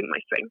improving my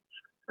strength.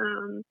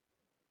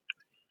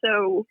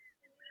 So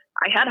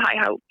I had high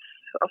hopes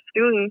of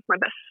doing my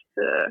best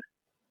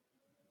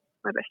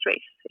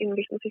race in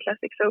Visma Ski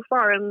Classic so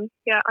far, and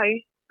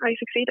I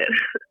succeeded.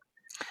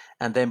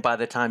 And then by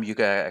the time you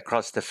got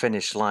across the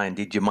finish line,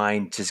 did your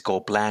mind just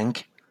go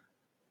blank?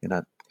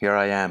 Here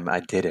I am, I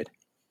did it.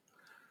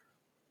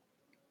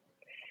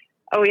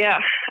 Oh yeah,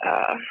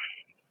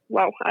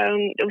 wow!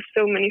 There was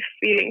so many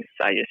feelings.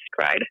 I just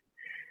cried.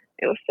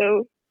 It was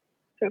so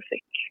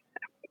sick.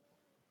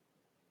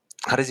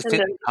 How does it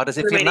feel? How does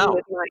it feel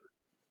now?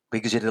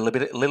 Because you had a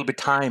little bit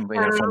time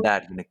from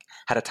that. You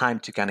had a time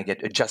to kind of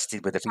get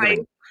adjusted with the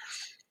feeling.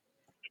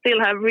 I still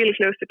have really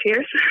close to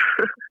tears,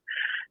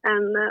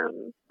 and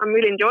I'm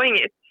really enjoying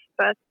it.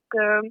 But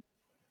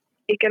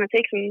it's gonna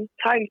take some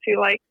time to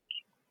like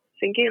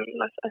sink in,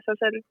 as I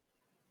said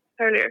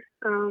earlier.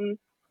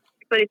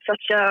 But it's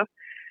such a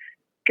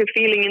good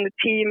feeling in the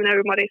team, and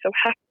everybody's so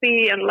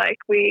happy, and like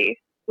we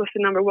was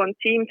the number one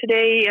team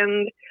today,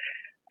 and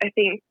I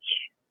think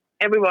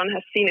everyone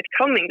has seen it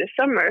coming this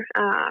summer.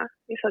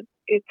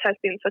 It has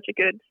been such a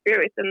good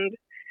spirit and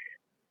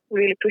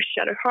really pushed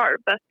each other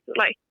hard, but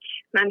like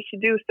managed to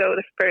do so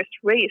the first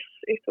race,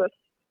 it was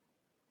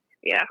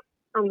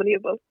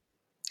unbelievable.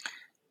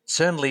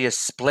 Certainly a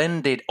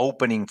splendid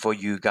opening for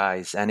you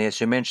guys, and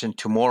as you mentioned,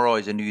 tomorrow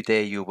is a new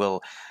day. You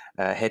will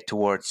head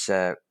towards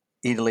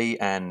Italy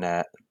and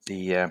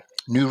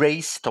new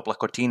race, Topla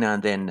Cortina,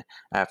 and then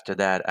after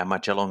that,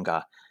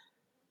 Marcialonga.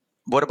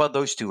 What about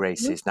those two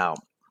races now?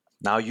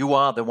 Now you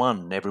are the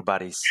one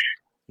everybody's,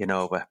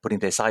 putting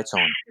their sights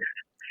on.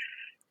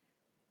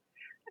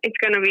 It's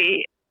going to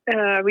be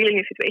a really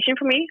new situation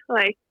for me.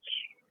 Like,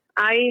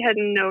 I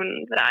hadn't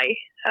known that I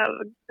have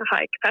a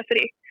high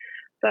capacity,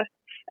 but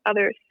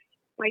others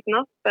might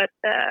not. But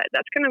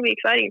that's going to be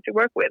exciting to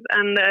work with.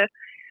 And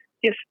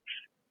just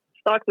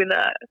start with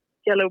a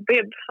yellow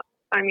bib.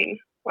 I mean,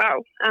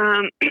 wow.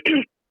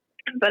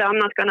 But I'm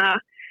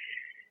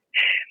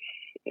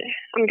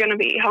going to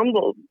be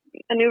humble.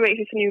 A new race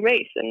is a new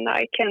race, and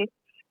I can't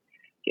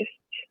just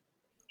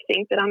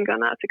think that I'm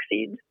going to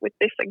succeed with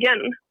this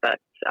again. But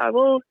I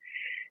will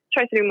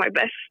try to do my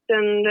best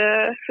and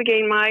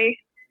regain my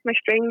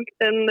strength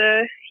and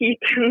heat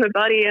in the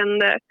body,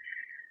 and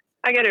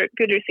I get a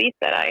good receipt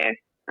that I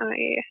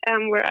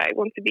am where I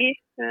want to be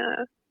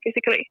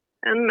physically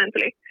and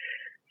mentally.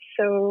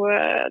 So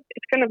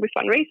it's going to be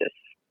fun races.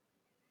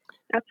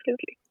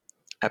 Absolutely.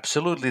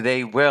 Absolutely,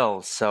 they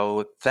will.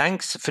 So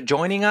thanks for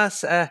joining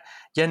us,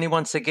 Jenny,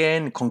 once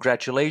again.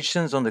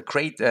 Congratulations on the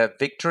great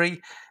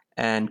victory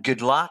and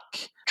good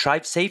luck.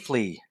 Drive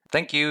safely.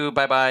 Thank you.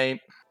 Bye-bye.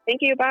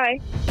 Thank you.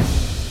 Bye.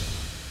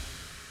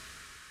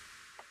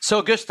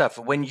 So, Gustav,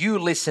 when you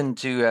listen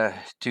to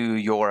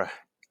your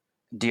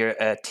dear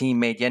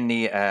teammate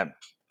Jenny,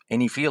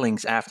 any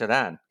feelings after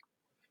that?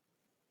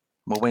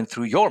 What went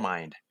through your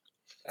mind?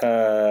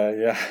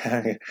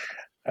 Yeah.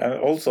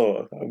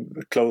 Also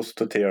close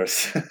to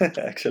tears,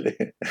 actually.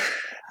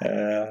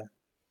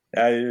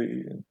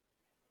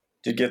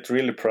 You get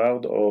really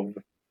proud of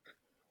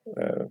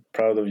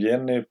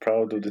Jenny,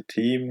 proud of the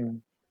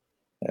team,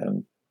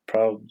 and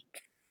proud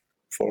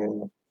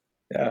for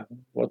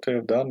what they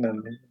have done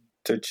and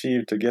to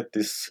achieve, to get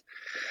this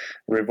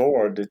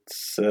reward.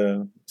 It's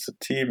a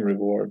team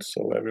reward,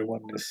 so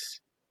everyone is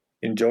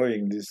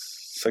enjoying this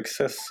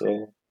success.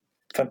 So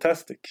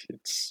fantastic!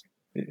 It's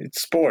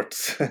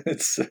sports.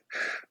 it's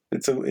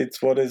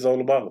what it's all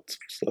about.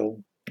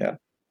 So yeah,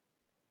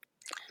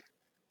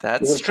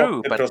 that's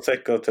true. But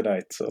Prosecco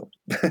tonight. So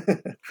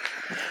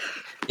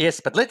yes,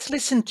 but let's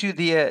listen to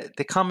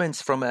the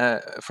comments from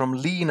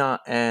Lina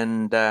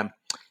and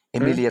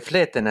Emilia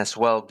Fleten as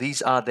well.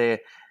 These are the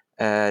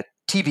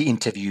TV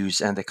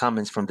interviews and the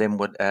comments from them.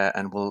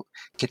 And we'll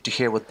get to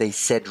hear what they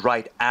said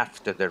right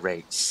after the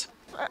race.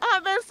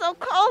 I've been so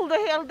cold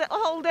the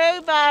whole day,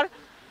 but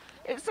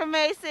it's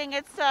amazing.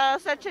 It's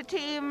such a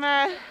team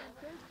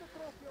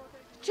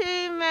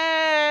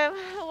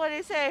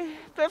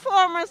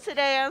performance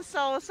today. I'm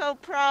so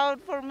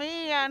proud for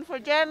me and for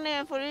Jenny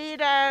and for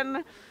Ida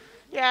and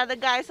the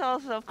guys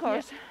also, of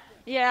course.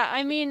 Yeah,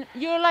 I mean,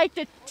 you're like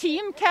the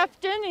team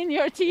captain in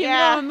your team,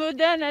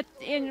 Mudden.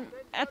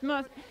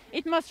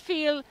 It must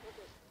feel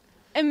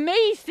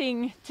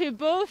amazing to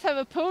both have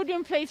a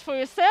podium place for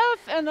yourself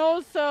and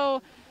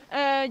also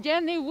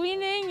Jenny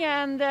winning.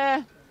 And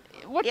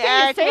what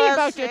can you say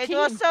about your team? It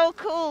was so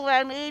cool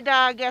when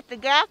Ida got the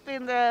gap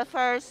in the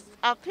first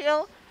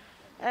uphill,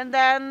 and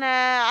then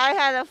I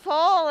had a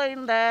fall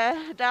in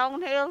the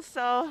downhill,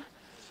 so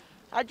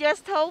I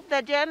just hope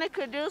that Jenny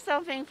could do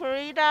something for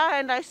Ida,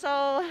 and I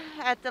saw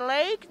at the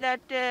lake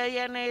that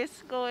Jenny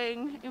is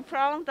going in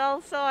front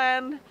also,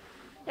 and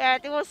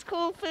it was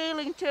cool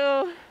feeling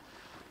to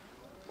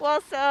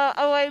was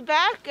a way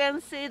back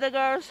and see the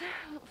girls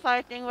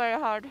fighting very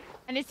hard.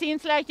 And it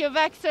seems like your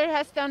Vaxer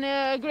has done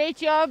a great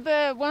job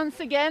once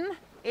again.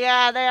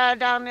 Yeah, they are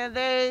done.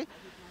 They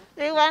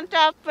went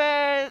up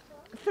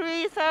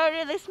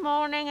 3:30 this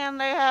morning, and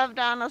they have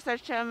done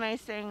such an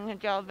amazing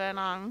job, and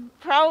I'm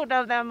proud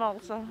of them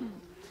also.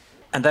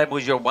 And that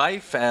was your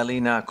wife,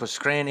 Lina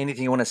Koskren.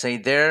 Anything you want to say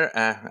there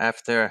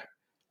after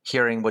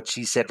hearing what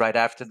she said right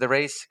after the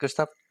race,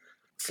 Gustav?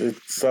 It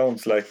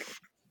sounds like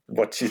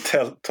what she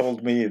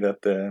told me,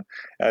 that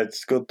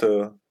it's good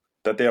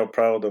that they are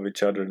proud of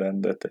each other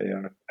and that they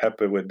are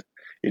happy with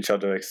each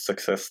other's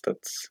success.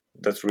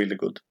 That's really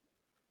good.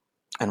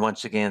 And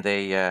once again,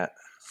 they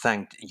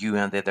thanked you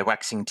and the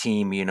waxing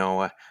team,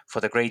 for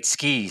the great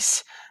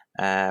skis.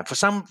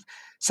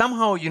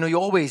 Somehow, you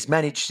always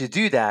manage to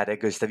do that,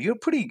 Gustav. You're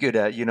pretty good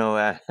at,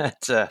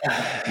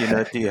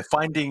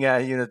 finding,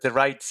 the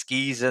right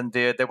skis and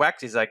the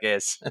waxes, I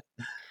guess.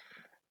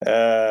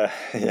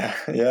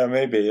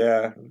 Maybe.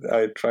 Yeah,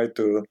 I try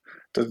to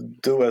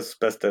do as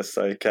best as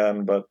I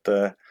can, but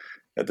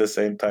at the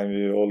same time,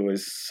 you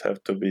always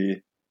have to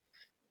be.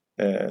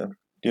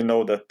 You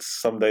know that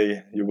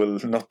someday you will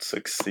not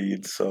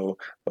succeed. So,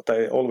 but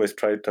I always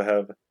try to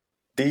have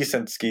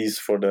decent skis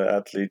for the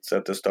athletes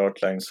at the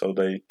start line, so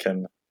they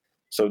can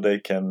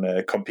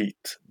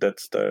compete.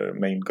 That's their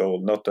main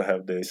goal. Not to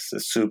have these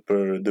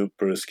super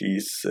duper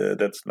skis.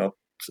 That's not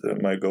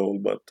my goal,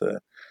 but.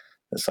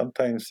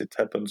 Sometimes it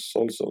happens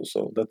also,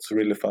 so that's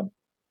really fun.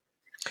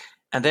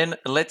 And then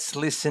let's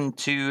listen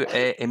to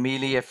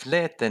Emilia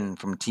Fleten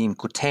from Team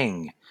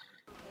Koteng,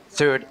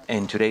 third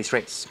in today's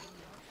race.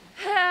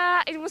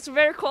 It was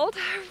very cold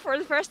for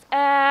the first.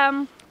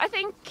 I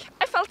think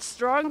I felt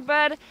strong,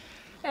 but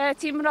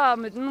Team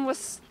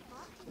Ramudden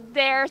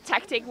their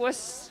tactic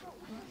was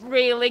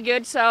really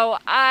good, so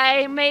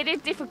I made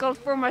it difficult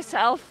for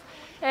myself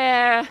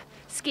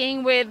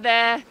skiing with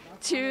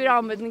 2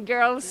 Ramudden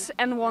girls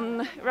and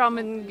 1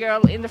 Ramudden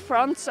girl in the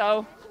front,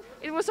 so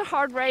it was a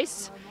hard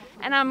race,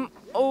 and I'm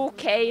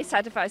okay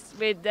satisfied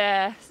with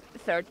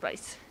 3rd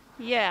place.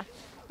 Yeah,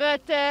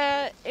 but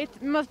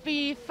it must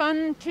be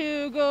fun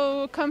to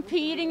go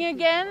competing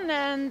again.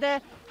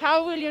 And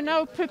how will you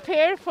now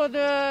prepare for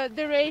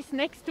the race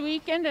next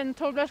weekend in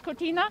Toblach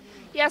Cortina?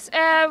 Yes,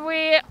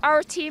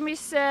 our team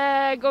is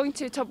going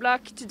to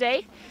Toblach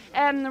today,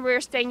 and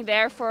we're staying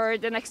there for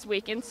the next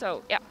weekend.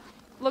 So yeah,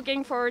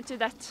 looking forward to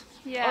that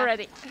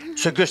already.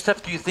 So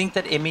Gustav, do you think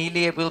that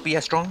Emilia will be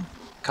as strong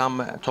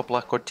come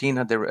Toblach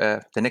Cortina,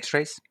 the next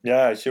race?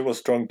 Yeah, she was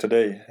strong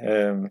today.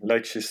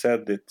 Like she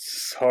said,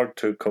 it's hard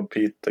to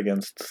compete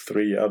against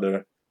 3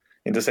 other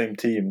in the same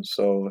team.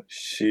 So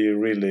she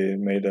really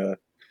made a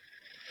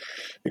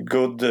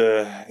good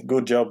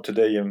job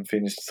today and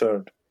finished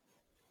 3rd.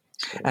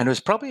 And it was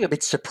probably a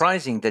bit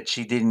surprising that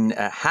she didn't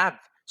have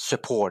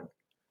support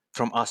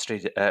from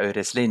Astrid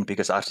Øreslind,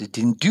 because Astrid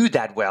didn't do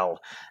that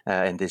well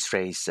in this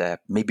race.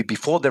 Maybe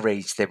before the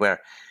race they were,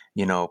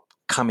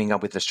 coming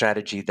up with a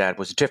strategy that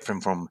was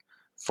different from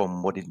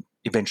what it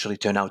eventually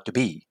turned out to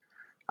be.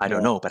 I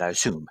don't know, but I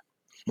assume.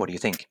 What do you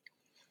think?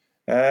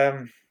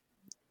 I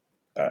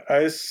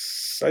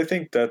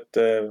think that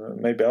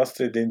maybe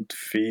Astrid didn't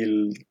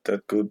feel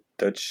that good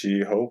that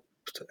she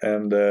hoped,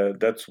 and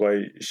that's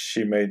why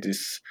she made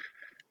this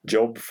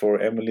job for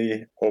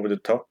Emily over the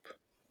top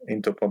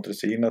into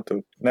Pontresina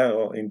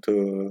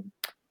into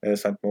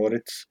St.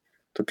 Moritz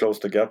to close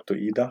the gap to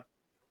Ida.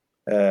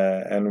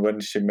 And when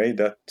she made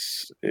that,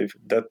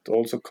 that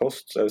also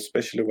costs,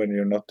 especially when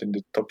you're not in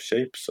the top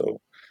shape.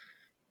 So,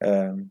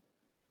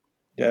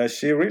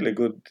 she really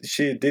good.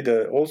 She did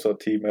also a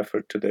team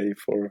effort today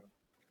for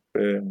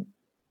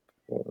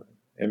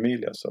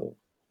Emilia. So,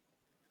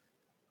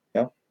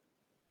 yeah.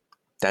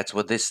 That's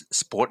what this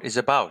sport is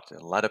about.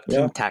 A lot of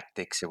team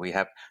tactics. We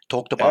have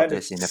talked about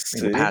this in the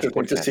past. It's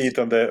interesting to see it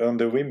on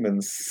the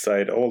women's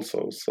side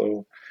also.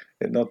 So,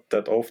 not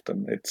that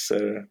often. It's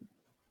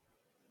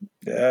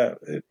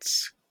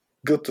it's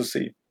good to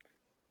see.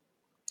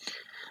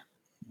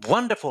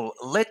 Wonderful.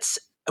 Let's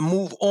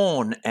move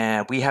on.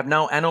 We have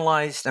now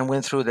analyzed and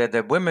went through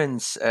the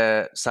women's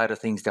side of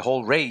things, the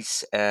whole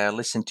race.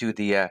 Listen to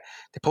the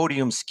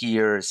podium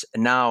skiers.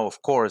 Now,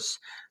 of course,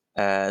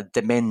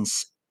 the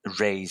men's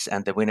race,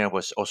 and the winner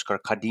was Oskar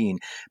Kardin.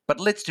 But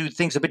let's do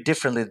things a bit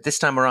differently this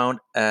time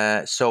around,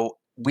 so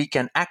we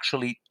can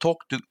actually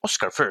talk to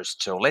Oskar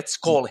first. So let's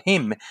call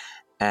him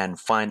and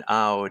find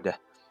out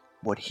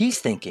what he's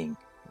thinking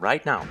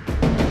right now.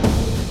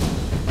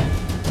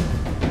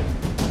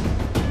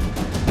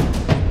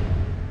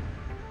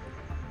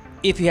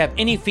 If you have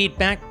any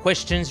feedback,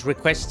 questions,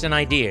 requests, and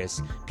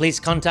ideas,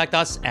 please contact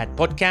us at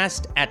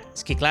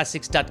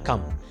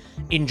podcast@skiclassics.com.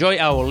 Enjoy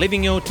our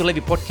Living O to Levy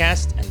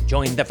podcast and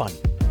join the fun.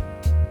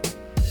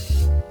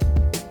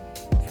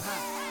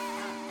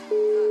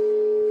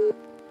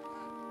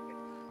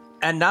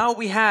 And now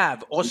we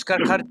have Oskar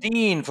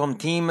Kardin from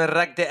Team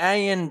Ragde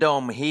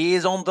Eiendom. He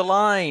is on the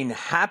line.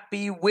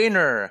 Happy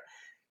winner.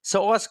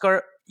 So,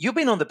 Oskar, you've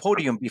been on the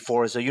podium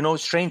before, so you're no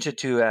stranger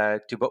to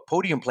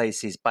podium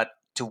places, but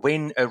to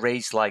win a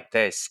race like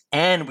this,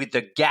 and with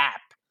the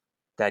gap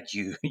that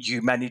you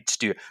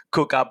managed to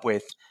cook up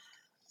with,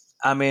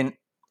 I mean,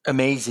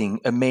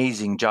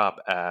 amazing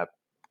job.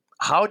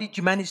 How did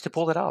you manage to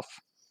pull it off?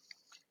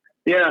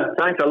 Yeah,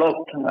 thanks a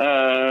lot.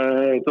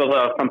 It was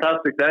a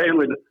fantastic day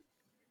with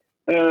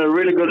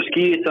really good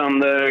skis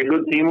and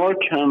good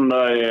teamwork, and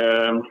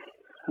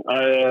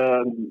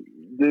I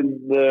did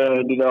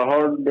a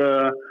hard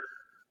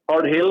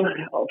hill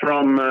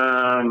from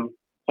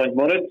St.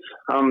 Moritz,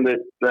 and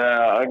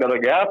I got a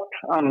gap,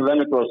 and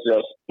then it was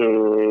just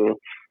to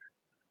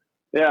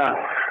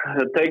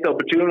take the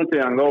opportunity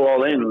and go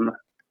all in.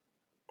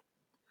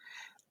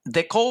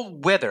 The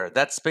cold weather,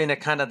 that's been a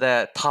kind of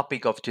the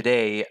topic of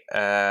today.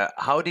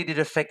 How did it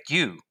affect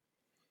you?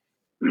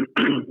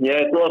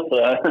 Yeah,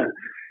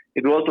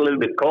 it was a little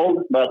bit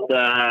cold, but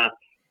I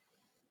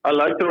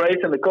like to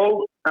race in the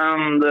cold,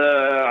 and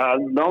I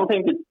don't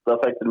think it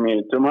affected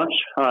me too much.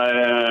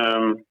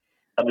 I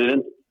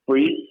didn't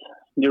freeze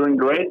during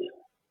the race,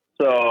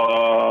 so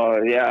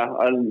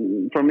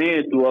for me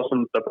it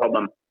wasn't a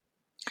problem.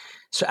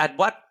 So at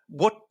what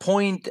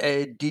point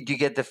did you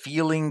get the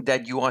feeling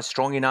that you are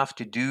strong enough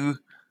to do,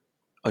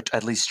 or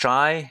at least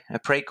try a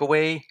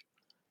breakaway,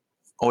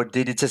 or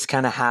did it just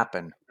kind of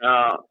happen?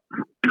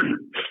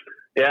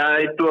 Yeah,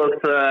 it was.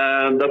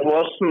 That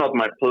was not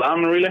my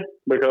plan really,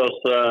 because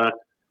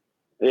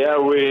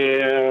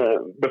we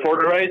before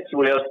the race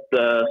we just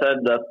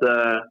said that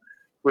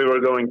we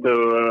were going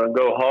to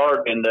go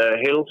hard in the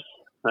hills,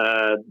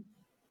 to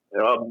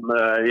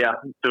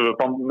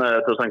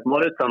St.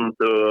 Moritz and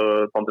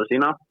to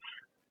Pontresina,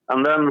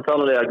 and then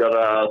suddenly I got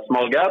a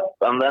small gap,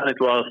 and then it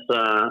was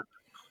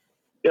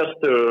just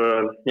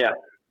to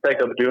take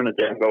the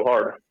opportunity and go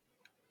hard.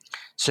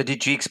 So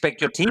did you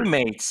expect your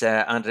teammates,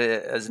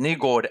 Andreas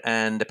Nygård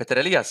and Petter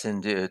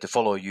Eliassen, to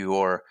follow you,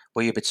 or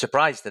were you a bit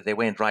surprised that they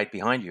went right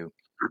behind you?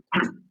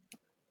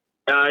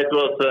 It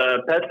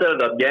was Petter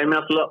that gave me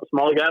a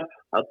small gap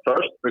at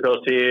first because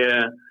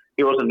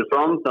he was in the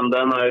front, and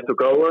then I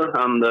took over,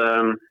 and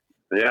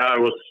I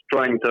was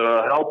trying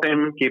to help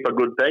him keep a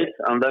good pace,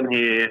 and then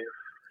he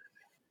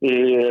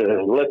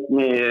let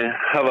me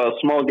have a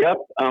small gap,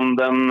 and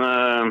then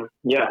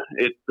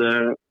it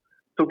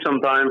took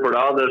some time for the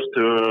others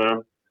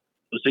to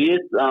see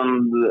it,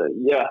 and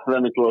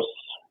then it was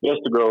just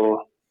to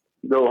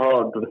go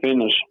hard to the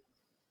finish.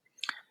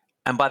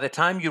 And by the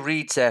time you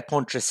reached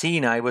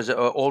Pontresina, it was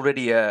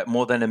already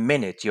more than a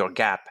minute, your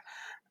gap.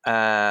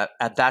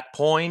 At that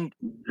point,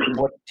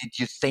 what did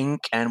you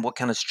think, and what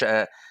kind of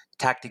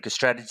tactical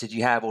strategy did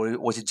you have, or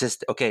was it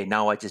just, okay,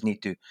 now I just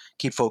need to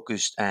keep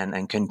focused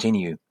and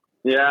continue?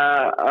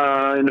 Yeah,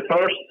 in the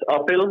first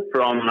uphill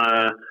from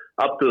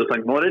up to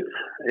St. Moritz,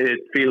 it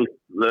feels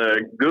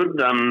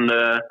good, and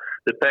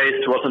the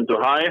pace wasn't too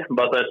high,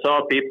 but I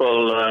saw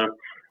people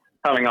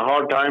having a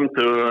hard time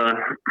to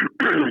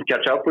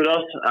catch up with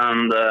us,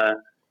 and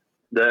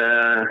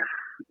the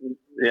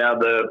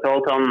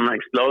peloton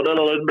exploded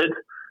a little bit.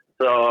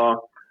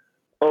 So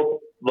up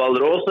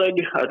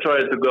Valdroseg, I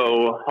tried to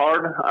go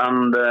hard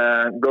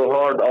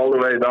all the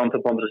way down to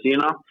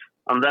Pontresina,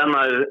 and then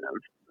I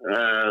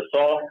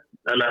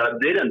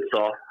didn't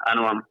saw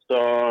anyone.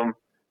 So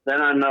then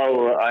I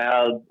know I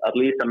had at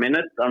least a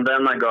minute, and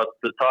then I got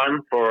the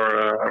time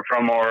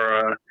from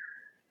our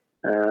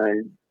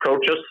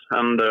coaches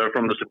and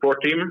from the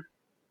support team,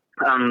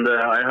 and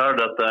I heard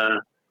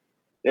that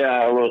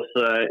I was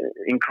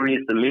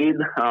increased the lead,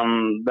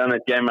 and then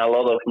it gave me a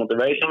lot of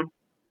motivation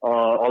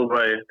all the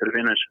way to the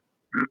finish.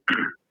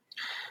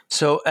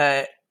 So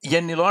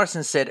Jenny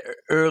Larsen said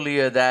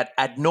earlier that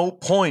at no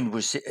point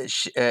was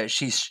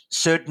she's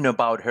certain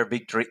about her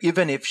victory,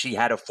 even if she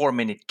had a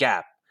 4-minute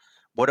gap.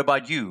 What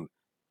about you?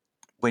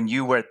 When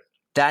you were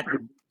that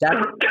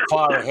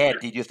far ahead,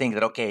 did you think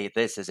that, okay,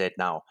 this is it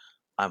now,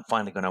 I'm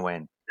finally going to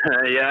win?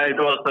 It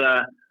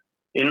was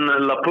in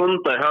La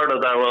Punt. I heard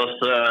that I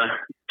was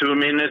 2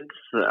 minutes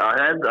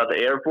ahead at the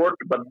airport,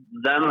 but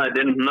then I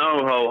didn't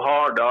know how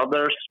hard the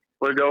others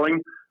were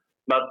going.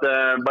 But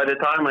by the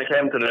time I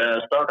came to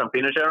the start and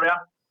finish area,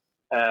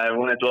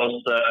 when it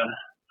was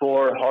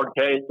 4 hard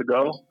Ks to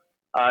go,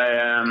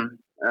 I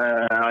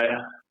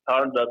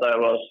heard that I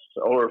was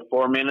over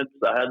 4 minutes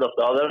ahead of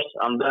the others,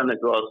 and then it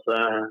was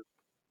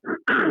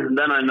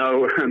then I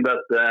know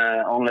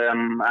that only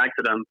an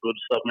accident would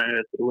stop me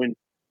to win.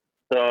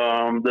 So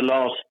the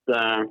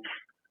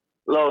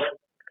last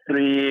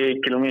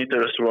 3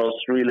 kilometers was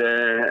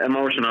really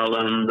emotional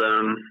and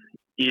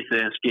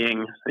easy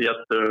skiing just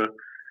to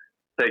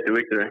take the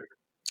victory.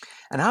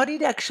 And how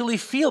did it actually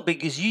feel?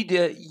 Because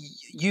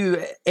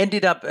you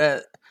ended up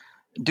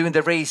doing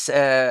the race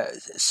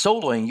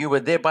soloing. You were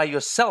there by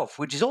yourself,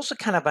 which is also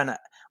kind of an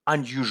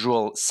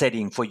unusual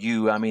setting for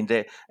you. I mean,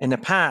 in the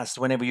past,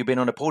 whenever you've been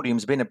on a podium,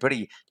 it's been a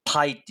pretty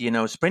tight,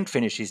 sprint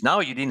finishes. Now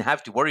you didn't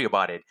have to worry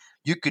about it.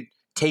 You could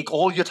take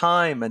all your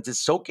time and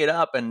just soak it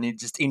up and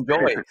just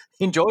enjoy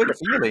the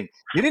feeling.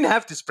 You didn't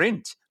have to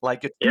sprint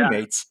like your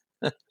teammates.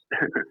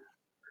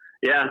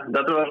 Yeah,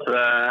 that was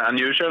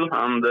unusual,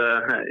 and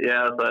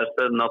as I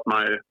said, not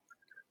my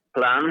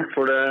plan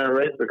for the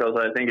race, because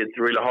I think it's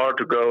really hard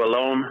to go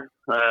alone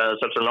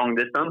such a long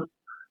distance.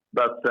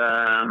 But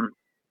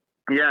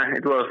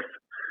it was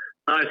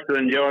nice to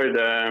enjoy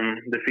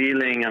the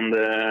feeling and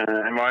the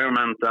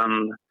environment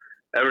and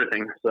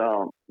everything.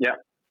 So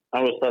I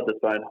was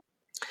satisfied.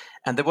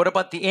 And then what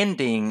about the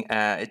ending?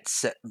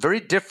 It's very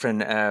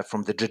different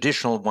from the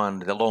traditional one,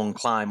 the long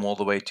climb all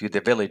the way to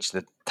the village,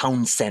 the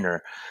town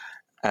center.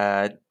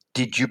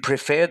 Did you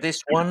prefer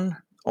this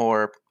one,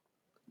 or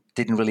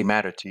didn't really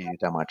matter to you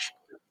that much?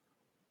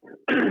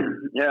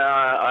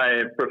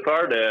 I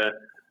prefer the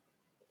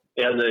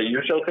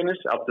usual finish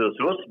up to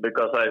Sluss,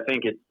 because I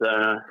think it's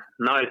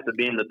nice to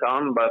be in the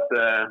town. But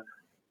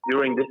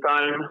during these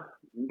times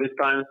with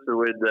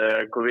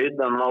COVID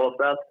and all of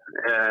that,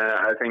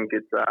 I think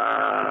it's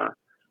a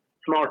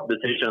smart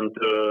decision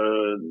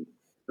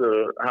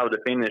to have the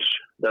finish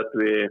that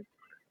we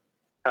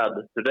had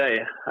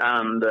today.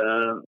 And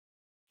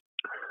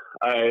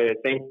I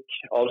think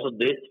also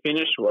this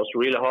finish was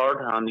really hard,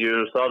 and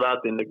you saw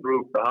that in the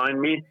group behind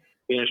me,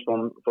 finished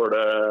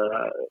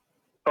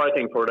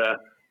fighting for the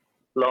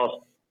last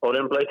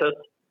podium places.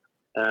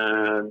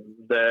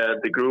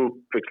 The group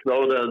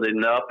exploded in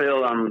the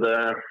uphill, and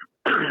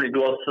it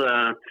was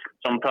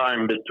some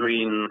time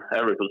between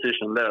every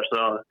position there.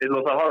 So it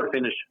was a hard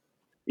finish,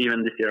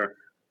 even this year.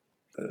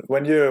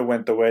 When you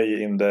went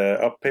away in the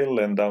uphill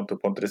and down to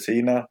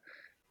Pontresina,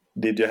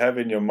 did you have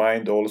in your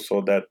mind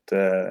also that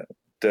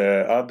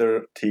the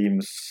other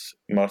teams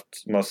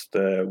must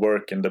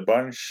work in the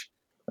bunch,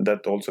 and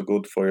that also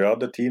good for your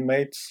other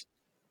teammates?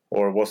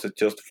 Or was it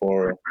just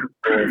for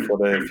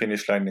the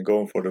finish line and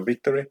going for the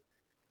victory?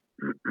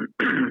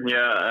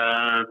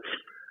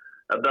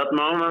 At that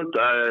moment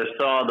I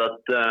saw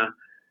that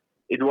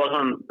it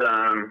wasn't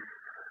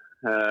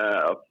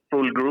a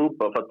full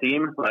group of a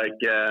team, like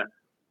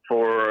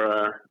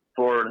four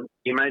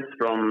teammates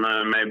from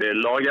maybe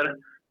Lager.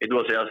 It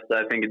was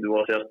I think it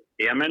was just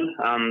Emil,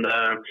 and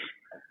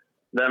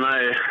then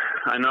I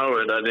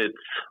know that it's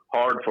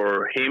hard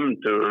for him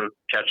to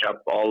catch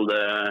up all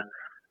the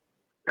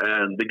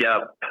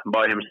gap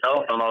by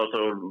himself, and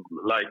also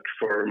like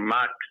for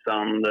Max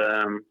and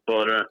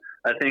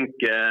I think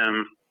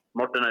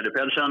Morten Eide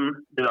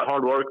Pedersen did a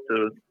hard work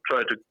to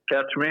try to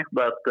catch me,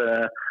 but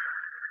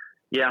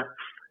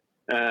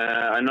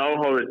I know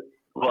how it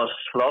was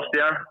last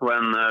year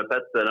when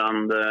Petter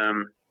and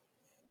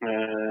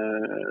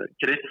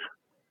Chris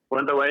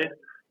went away.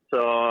 So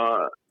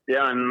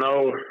I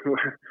know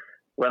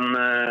when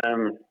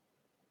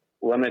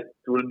it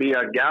will be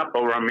a gap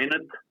over a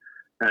minute,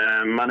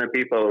 many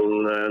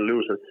people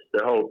loses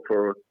the hope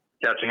for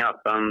catching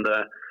up and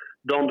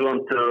don't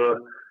want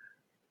to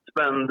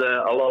spend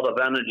a lot of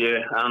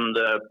energy and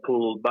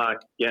pull back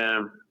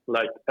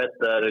like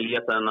Petter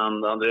Eliasen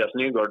and Andreas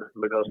Nygård,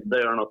 because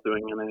they are not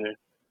doing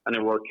any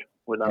work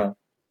with that. Yeah.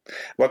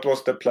 What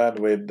was the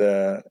plan with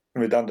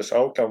Anders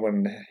Aukland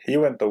when he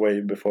went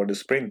away before the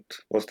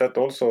sprint? Was that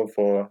also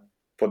for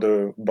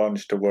the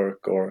bunch to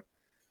work, or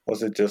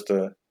was it just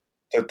to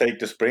take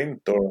the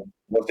sprint, or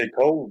was he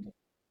cold?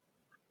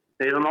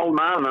 He's an old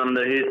man and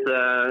he's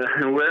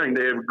wearing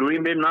the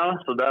green bib now,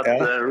 so that's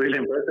really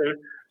impressive.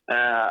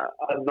 I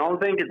don't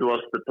think it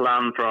was the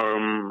plan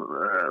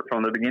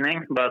from the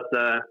beginning, but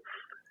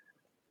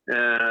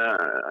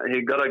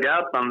he got a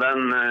gap, and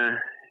then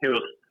he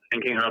was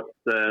thinking up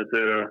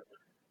to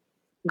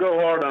go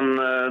hard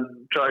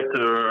and try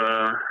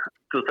to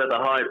set a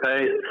high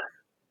pace,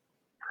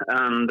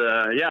 and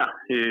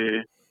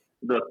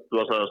that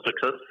was a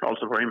success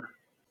also for him.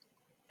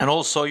 And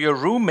also your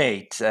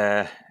roommate,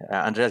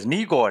 Andreas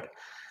Nygård,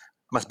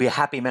 must be a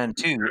happy man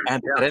too.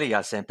 And Petter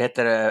Eliasen and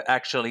Petter,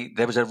 actually,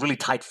 there was a really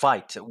tight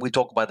fight. We'll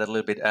talk about that a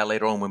little bit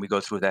later on when we go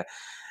through the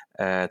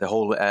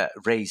whole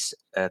race,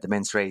 the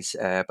men's race.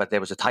 But there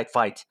was a tight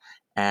fight,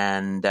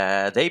 and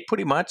they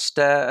pretty much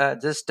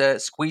just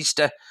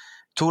squeezed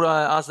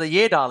Tora Asle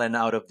Gjerdalen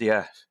out of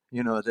the,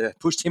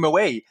 pushed him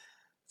away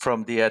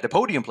from the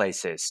podium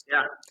places.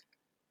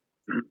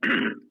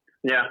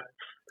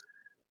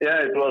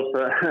 Yeah, it was,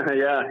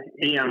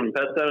 he and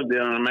Petter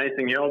did an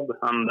amazing job,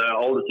 and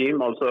all the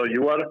team, also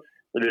Joar,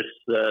 with his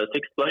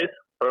 6th place,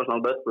 personal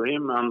best for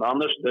him, and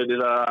Anders, they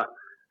did a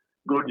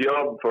good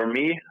job for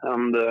me,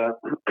 and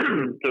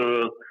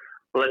to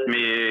let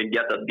me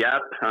get that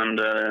gap, and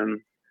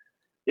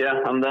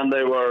and then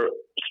they were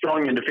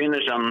strong in the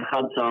finish and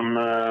had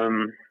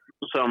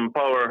some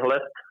power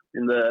left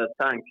in the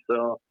tank,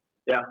 so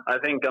I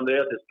think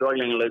Andreas is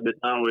struggling a little bit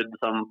now with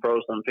some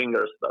frozen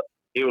fingers, but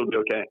he will be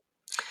okay.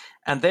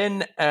 And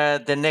then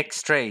the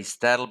next race,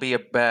 that'll be a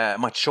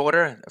much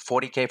shorter,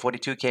 40K,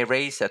 42K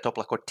race at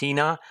Topla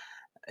Cortina.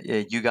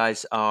 You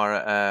guys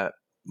are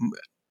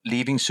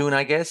leaving soon,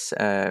 I guess,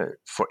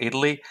 for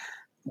Italy.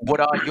 What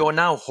are your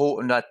now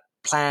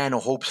plan or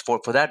hopes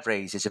for that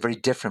race? It's very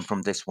different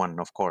from this one,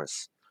 of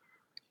course.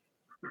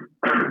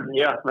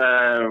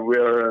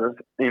 We're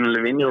in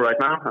Livigno right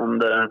now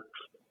and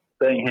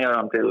staying here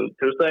until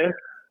Tuesday.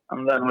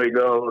 And then we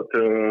go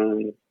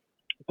to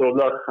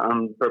Toblach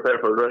and prepare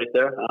for the race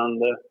there.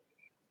 And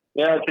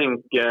I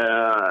think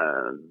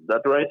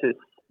that race is,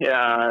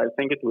 I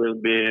think it will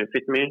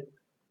fit me.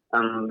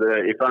 And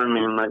if I'm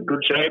in a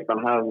good shape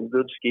and have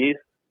good skis,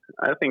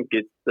 I think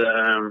it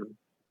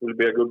will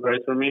be a good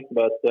race for me.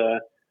 But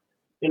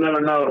you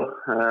never know.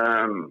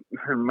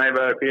 Maybe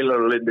I feel a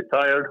little bit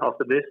tired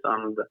after this.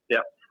 And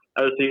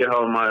I'll see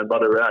how my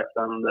body reacts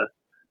and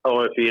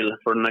how I feel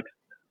for the next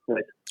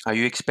race. Are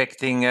you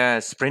expecting a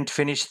sprint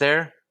finish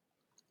there,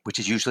 which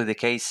is usually the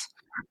case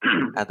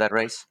at that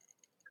race?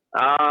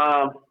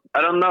 I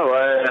don't know.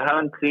 I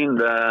haven't seen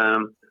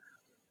the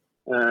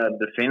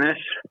finish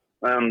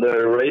and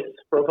the race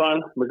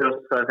profile,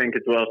 because I think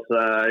it was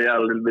a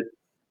little bit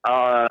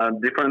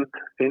different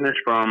finish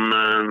from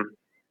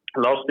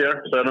last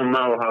year. So I don't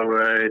know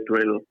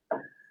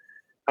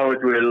how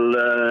it will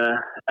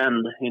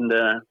end in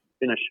the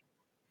finish.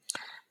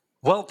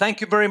 Well, thank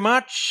you very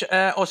much,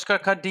 Oskar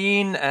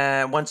Kardin.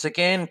 Once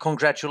again,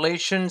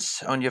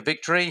 congratulations on your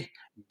victory.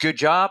 Good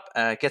job.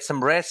 Get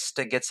some rest,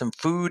 get some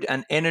food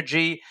and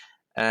energy,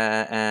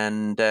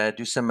 and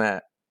do some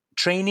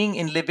training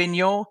in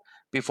Livigno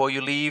before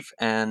you leave.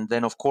 And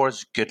then, of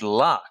course, good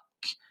luck.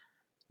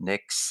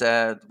 Next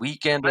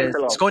weekend,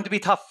 it's going to be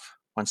tough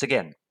once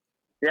again.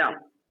 Yeah,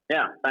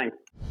 thanks.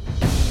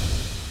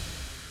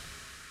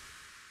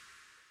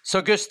 So,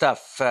 Gustav,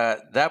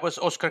 that was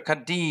Oskar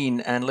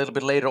Kardin, and a little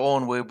bit later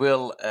on we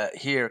will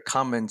hear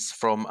comments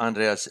from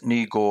Andreas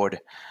Nygård,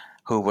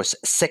 who was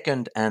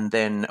second, and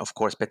then, of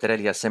course, Petter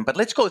Eliasen. But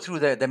let's go through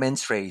the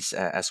men's race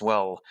as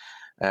well.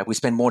 We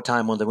spend more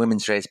time on the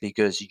women's race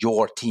because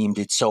your team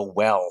did so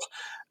well.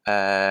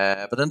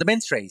 But then the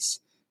men's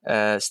race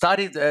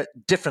started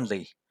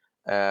differently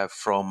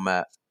from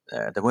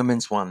the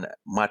women's one,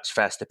 much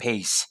faster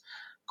pace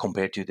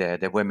compared to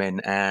the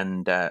women.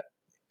 And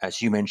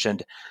as you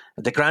mentioned,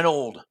 the grand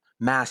old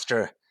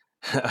master.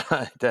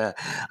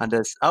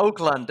 Anders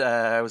Aukland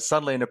was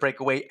suddenly in a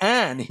breakaway,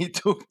 and he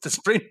took the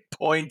sprint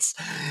points.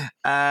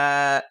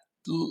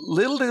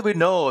 Little did we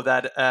know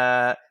that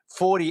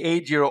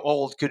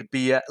 48-year-old could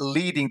be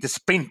leading the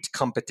sprint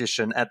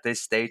competition at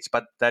this stage,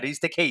 but that is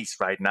the case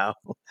right now.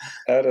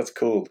 That's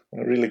cool.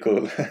 Really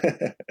cool.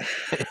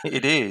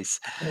 It is.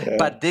 Yeah.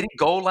 But did it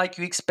go like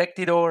you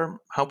expected,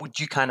 or how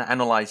would you kind of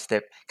analyze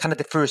the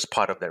first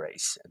part of the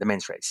race, the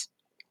men's race?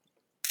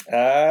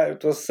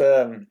 It was,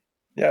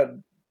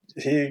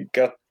 he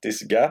got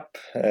this gap.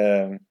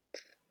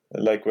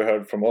 Like we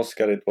heard from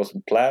Oscar, it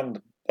wasn't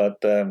planned,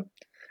 but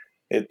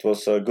it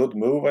was a good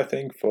move, I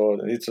think.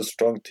 It's a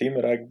strong team,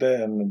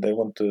 Ragde, and they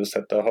want to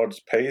set the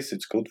hardest pace.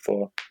 It's good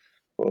for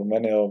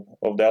many of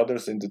the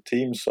others in the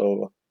team.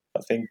 So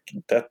I think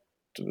that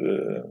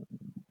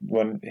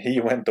when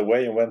he went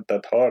away and went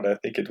that hard, I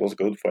think it was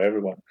good for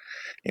everyone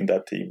in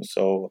that team.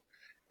 So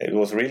it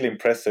was really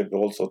impressive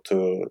also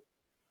to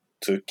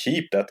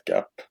keep that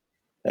gap.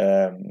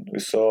 We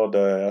saw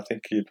I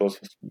think it was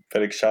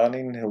Felix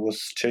Schanin who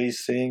was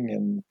chasing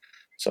and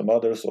some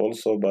others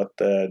also, but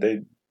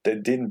they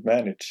didn't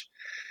manage.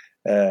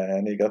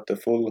 And he got the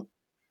full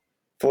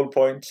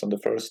points on the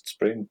first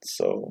sprint.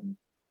 So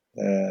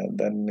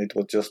then it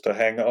was just to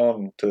hang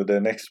on to the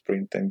next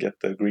sprint and get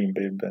the green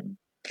bib. And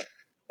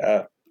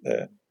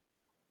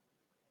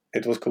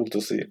it was cool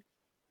to see.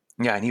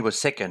 Yeah, and he was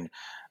second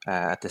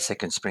at the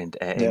second sprint.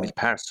 Emil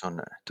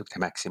Persson took the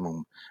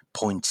maximum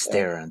points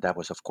there, and that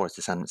was, of course,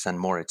 the San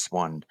Moritz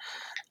one.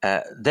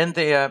 Then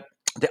the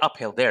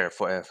uphill there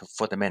for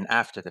the men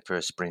after the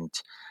first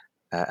sprint.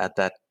 At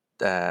that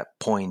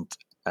point,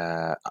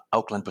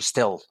 Aukland was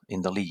still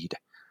in the lead.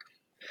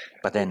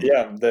 But then,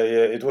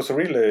 it was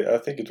really, I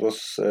think it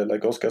was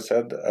like Oscar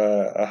said,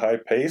 a high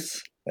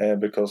pace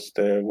because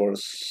there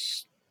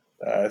was,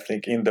 I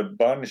think, in the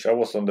bunch I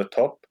was on the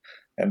top.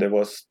 And there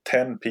was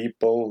 10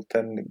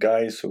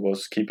 guys who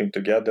was keeping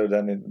together.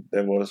 Then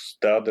there was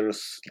the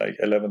others, like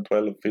 11,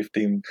 12,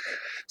 15,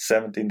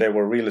 17. They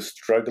were really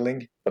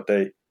struggling, but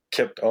they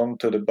kept on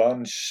to the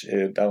bunch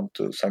down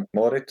to St.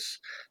 Moritz.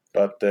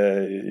 But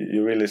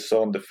you really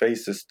saw on the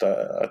faces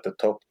at the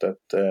top that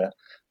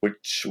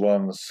which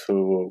ones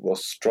who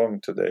was strong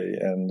today.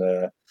 And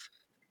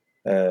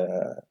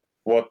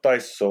what I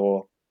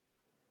saw,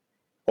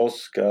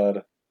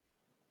 Oscar,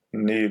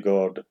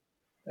 Nygård,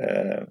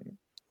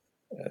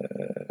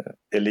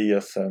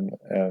 Eliassen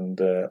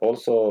and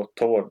also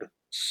Tord,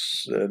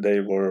 they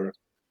were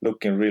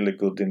looking really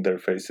good in their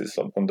faces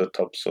on the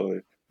top,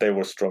 so they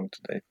were strong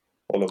today,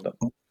 all of them.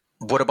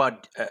 What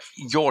about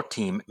your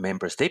team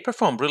members? They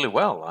performed really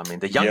well. I mean,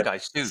 the young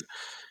guys too.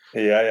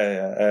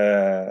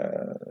 Johannes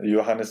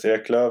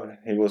Eklöf,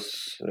 he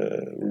was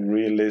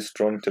really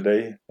strong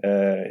today.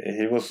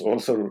 He was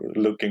also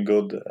looking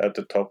good at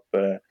the top.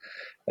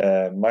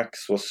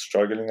 Max was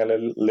struggling a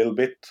little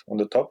bit on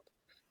the top.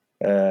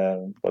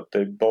 But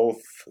they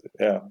both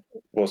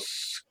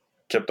was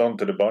kept on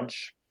to the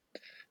bunch,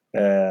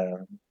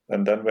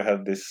 and then we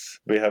have this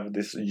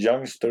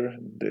youngster,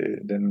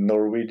 the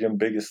Norwegian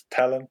biggest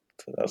talent,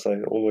 as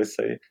I always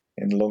say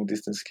in long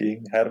distance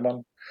skiing,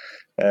 Herman.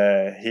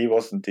 He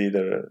wasn't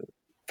either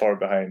far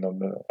behind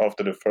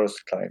after the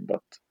first climb,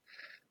 but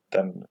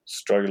then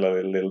struggled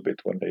a little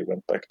bit when they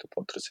went back to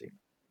Pontresina.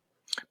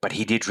 But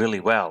he did really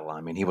well.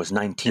 I mean, he was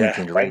 19th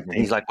in the race. And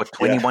he's like,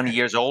 21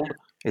 years old,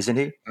 isn't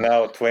he?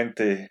 Now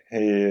 20.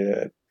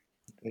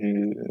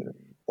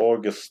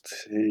 August,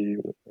 he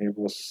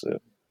was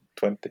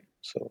 20.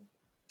 So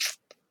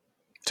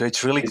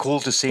it's really cool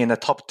to see in the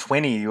top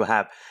 20 you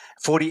have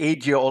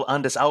 48-year-old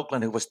Anders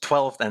Aukland, who was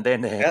 12th, and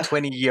then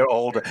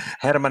 20-year-old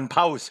Herman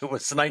Paus, who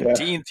was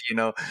 19th, you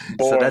know.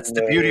 So that's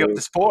the beauty of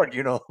the sport,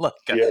 you know. Like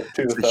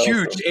it's a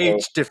huge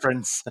age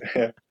difference.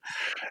 Yeah,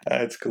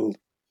 it's cool.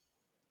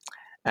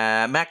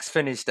 Max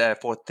finished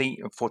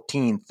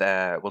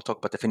 14th. We'll talk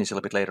about the finish a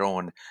little bit later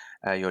on,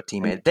 your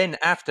teammate. Then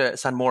after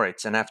St.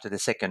 Moritz and after the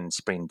second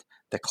sprint,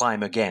 the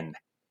climb again.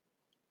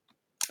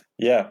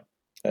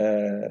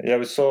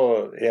 We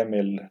saw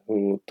Emil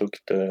who took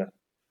the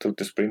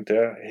sprint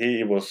there.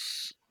 He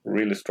was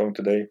really strong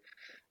today.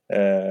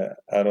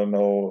 I don't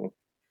know.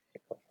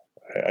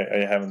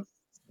 I haven't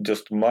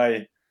just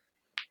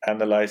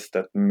analyzed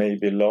that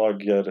maybe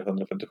Lager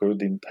 157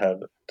 didn't have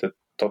the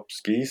top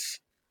skis.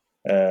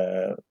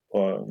 And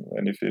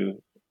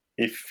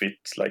if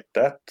it's like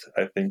that,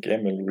 I think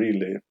Emil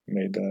really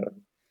made a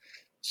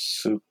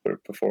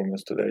super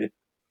performance today.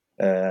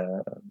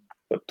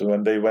 But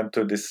when they went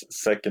to this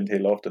second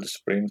hill after the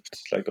sprint,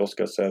 like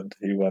Oscar said,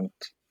 he went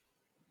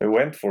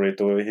for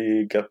it, or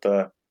he got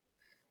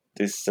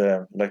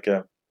like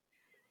a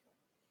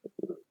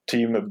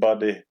team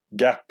buddy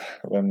gap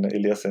when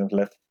Eliassen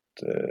left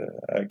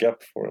a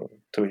gap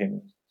to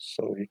him,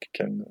 so he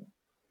can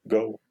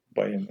go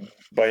by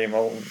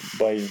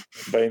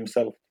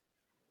himself.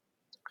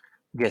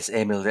 Yes,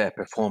 Emil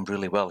performed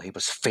really well. He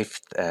was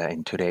 5th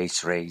in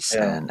today's race,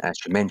 and as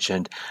you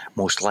mentioned,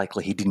 most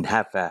likely he didn't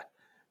have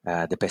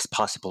the best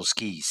possible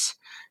skis.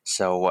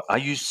 So are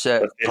you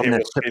He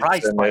was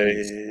surprised fit, by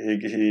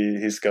and this?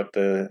 he's got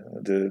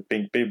the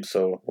pink bib,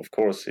 so of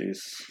course it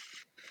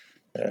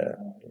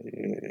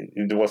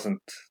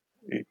wasn't.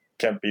 It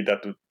can't be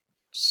that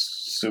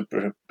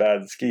super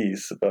bad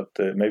skis, but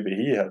maybe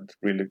he had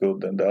really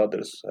good, and the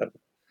others had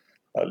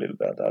a little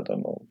bad. I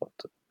don't know, but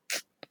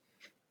it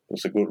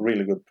was a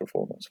really good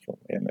performance from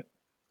Emil.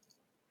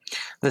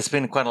 There's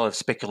been quite a lot of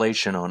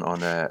speculation on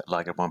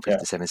Lager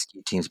 157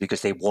 ski teams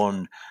because they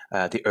won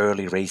the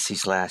early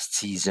races last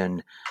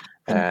season,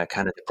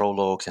 kind of the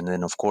prologues, and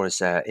then of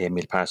course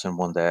Emil Persson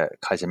won the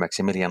Kaiser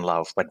Maximilian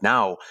Lauf. But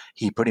now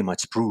he pretty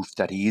much proved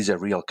that he is a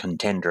real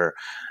contender,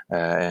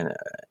 and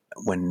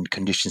when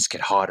conditions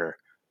get harder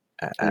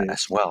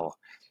as well.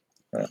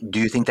 Do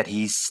you think that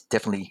he's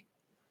definitely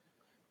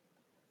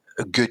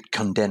a good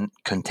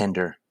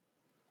contender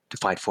to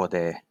fight for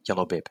the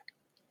yellow bib?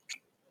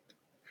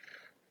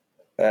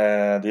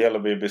 The yellow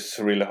bib is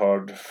really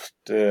hard.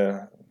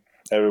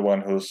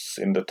 Everyone who's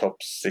in the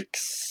top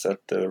 6 at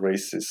the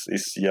races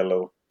is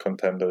yellow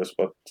contenders,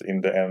 but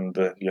in the end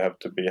you have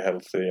to be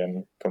healthy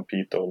and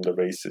compete all the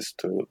races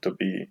to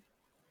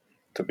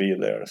be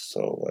there.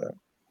 So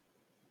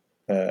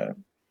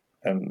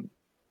and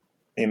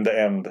in the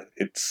end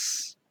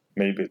it's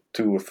maybe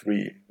 2 or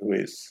 3 who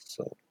is.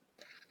 So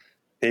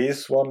he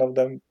is one of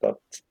them, but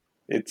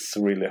it's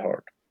really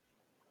hard.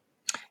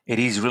 It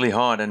is really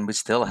hard, and we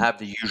still have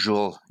the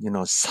usual,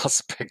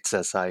 suspects,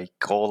 as I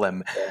call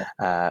them,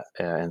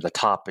 in the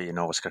top.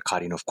 Oskar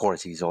Karin, of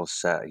course, he's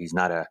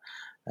not a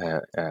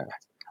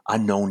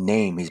unknown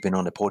name. He's been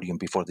on the podium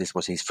before. This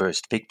was his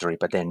first victory,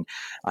 but then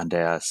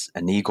Andreas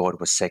Nygård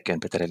was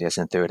second, Petter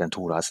Eliassen third, and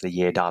Tor Asle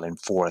Gjerdal in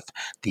fourth.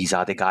 These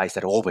are the guys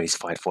that always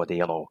fight for the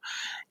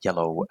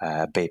yellow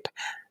bib.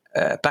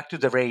 Back to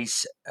the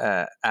race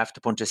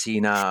after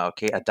Pontresina.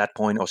 Okay, at that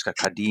point, Oskar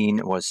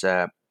Karin was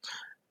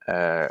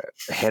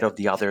ahead of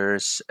the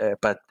others,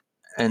 but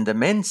in the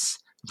men's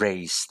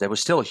race there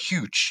was still a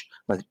huge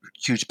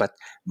but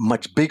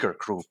much bigger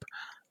group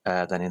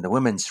than in the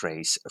women's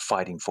race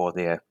fighting for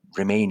their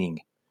remaining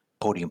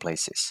podium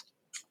places.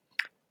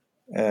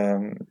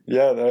 There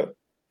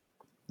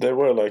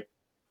were like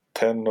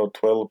 10 or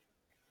 12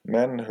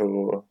 men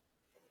who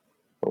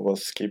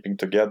was keeping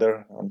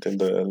together until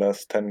the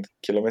last 10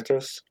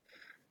 kilometers.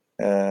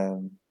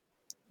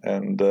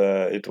 And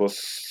it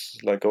was,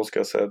 like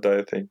Oskar said,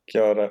 I think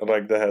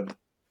Ragde had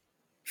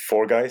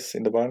 4 guys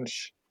in the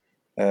bunch.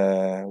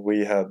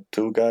 We had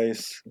 2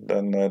 guys.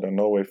 Then I don't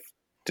know if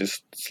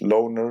just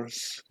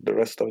loners, the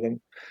rest of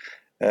them.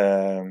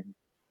 And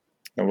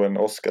when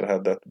Oskar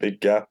had that big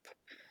gap,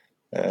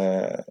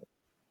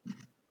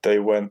 they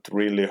went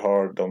really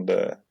hard on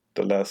the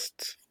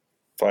last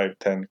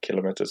 5-10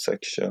 kilometer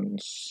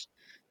sections,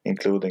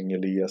 including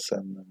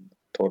Eliassen and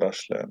Tor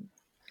Asle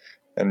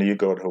and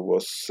Nygård, who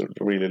was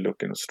really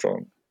looking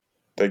strong.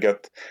 They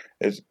got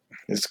it's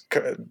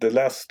the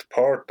last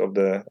part of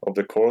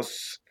the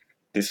course,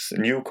 this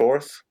new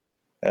course.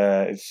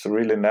 It's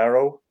really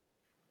narrow,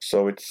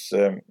 so it's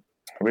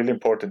really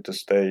important to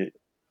stay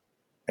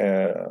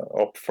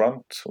up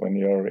front when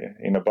you're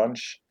in a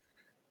bunch,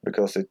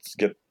 because it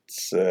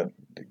gets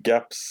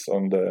gaps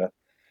in the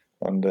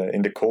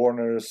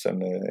corners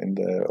and in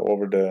the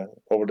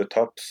over the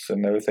tops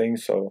and everything.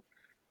 So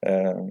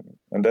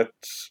and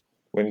that's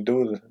when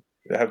you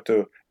have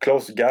to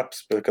close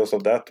gaps because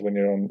of that. When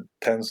you're on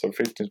 10th or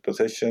 15th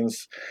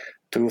positions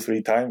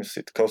 2-3 times,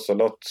 it costs a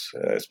lot,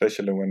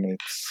 especially when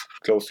it's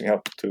closing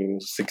up to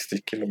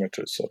 60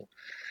 kilometers. So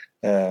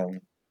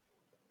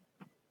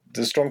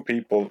the strong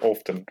people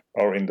often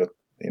are in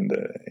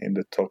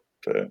the top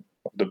of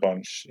the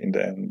bunch in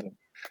the end,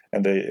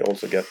 and they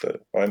also get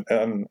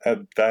an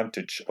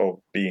advantage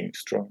of being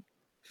strong.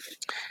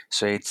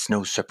 So it's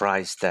no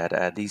surprise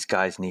that these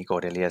guys,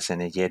 Nygård,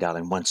 Eliassen, and Gjerdal,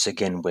 and once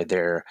again, where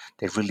they're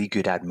really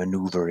good at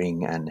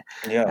maneuvering and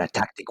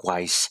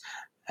tactic-wise.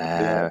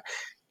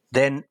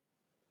 Then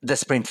the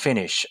sprint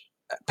finish.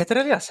 Petter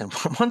Eliassen,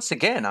 once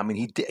again, I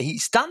mean,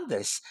 he's done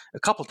this a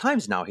couple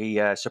times now.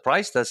 He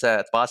surprised us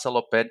at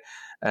Vasaloppet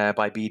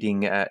by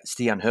beating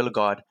Stian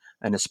Hölgaard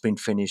in a sprint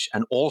finish,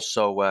 and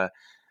also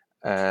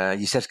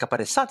Jizerska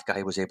Padesatka,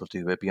 he was able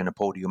to be on a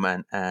podium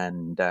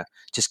and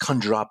just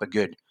conjure up a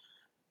good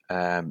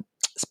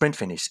sprint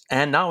finish.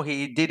 And now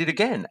he did it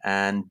again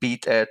and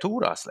beat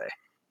Tor Asle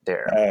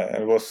there.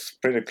 It was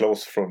pretty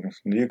close from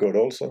Nygård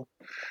also.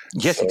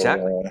 Yes, so,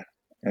 exactly.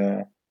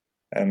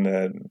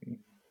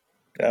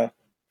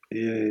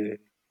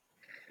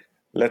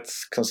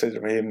 Let's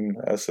consider him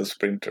as a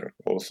sprinter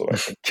also, I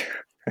think.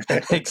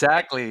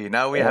 Exactly.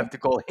 Now we have to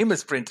call him a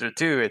sprinter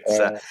too. It's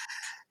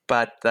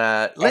But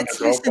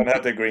let's listen.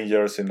 Have the green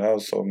jersey now,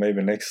 so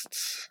maybe next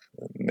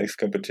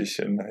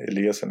competition,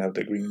 Eliasson have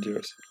the green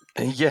jersey.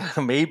 Yeah,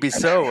 maybe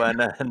so.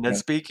 And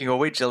speaking of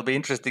which, it'll be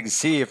interesting to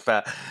see if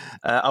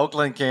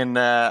Auckland can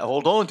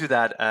hold on to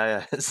that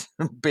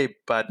bib.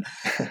 But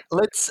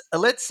let's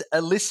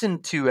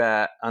listen to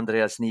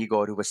Andreas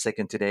Nygård, who was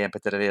second today, and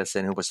Petter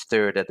Eliasson, who was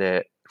third at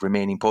the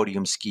remaining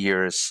podium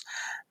skiers.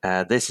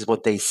 This is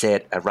what they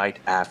said right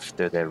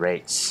after the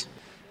race.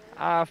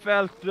 I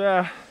felt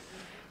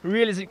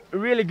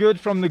really good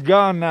from the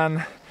gun,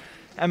 and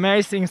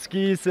amazing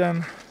skis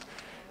and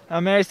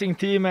amazing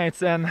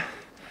teammates, and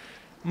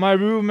my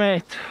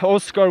roommate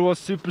Oscar was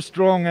super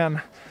strong, and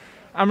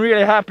I'm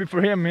really happy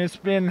for him. He's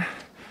been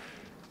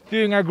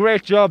doing a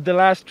great job the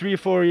last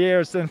 3-4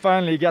 years and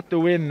finally got the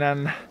win,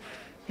 and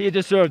he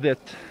deserved it.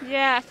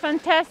 Yeah,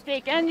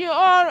 fantastic. And you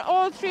are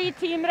all three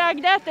Team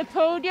Ragde at the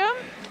podium.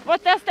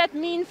 What does that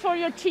mean for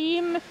your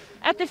team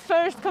at the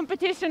first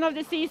competition of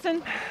the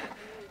season?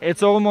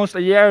 It's almost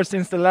a year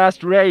since the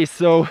last race,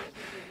 so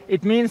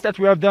it means that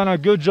we have done a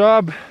good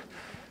job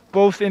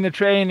both in the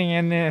training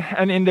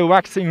and in the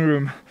waxing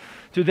room.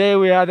 Today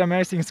we had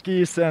amazing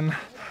skis, and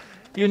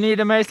you need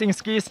amazing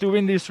skis to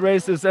win these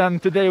races,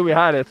 and today we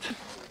had it.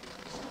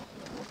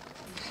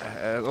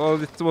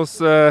 Well, it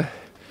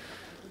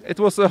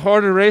was a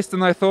harder race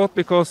than I thought,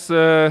 because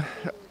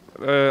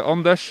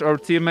Anders, our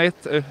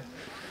teammate,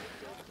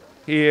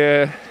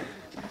 he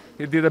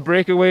did a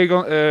breakaway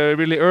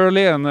really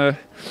early, and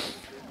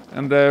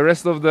the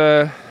rest of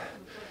the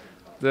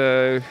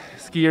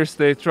skiers,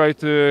 they tried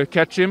to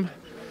catch him,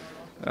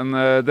 and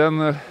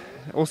then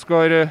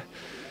Oscar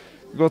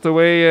got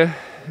away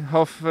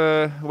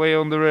halfway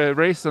on the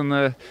race, and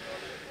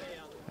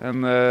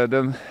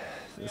then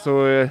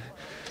so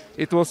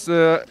it was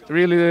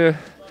really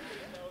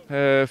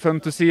fun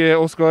to see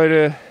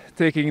Oscar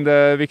taking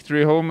the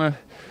victory home,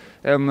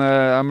 and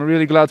I'm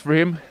really glad for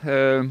him.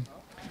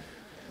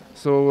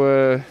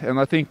 And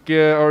I think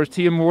our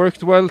team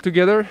worked well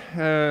together.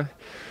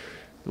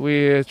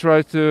 We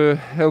tried to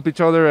help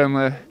each other,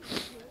 and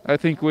I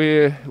think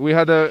we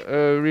had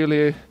a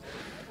really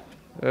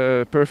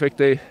perfect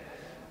day.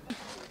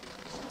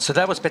 So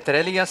that was Petter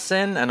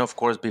Eliasson, and of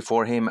course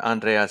before him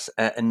Andreas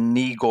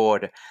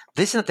Nygård.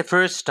 This is not the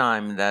first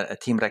time that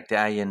Team Ragde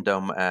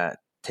Eiendom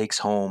takes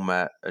home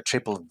a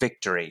triple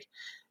victory.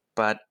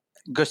 But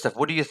Gustav,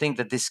 what do you think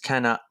that this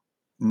kind of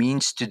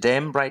means to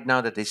them right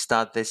now that they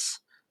start this,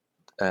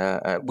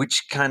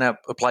 which kind of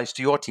applies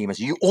to your team, as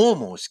you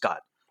almost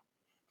got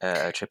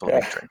a triple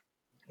victory?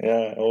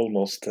 Yeah,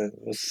 almost. It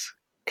was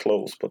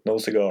close, but no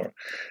cigar.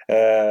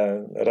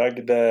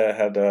 Ragde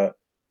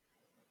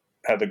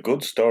had a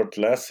good start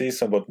last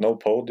season, but no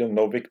podium,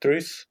 no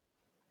victories.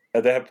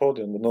 They have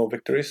podium, but no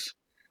victories.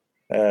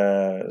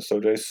 So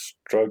they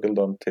struggled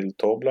until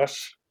Toblach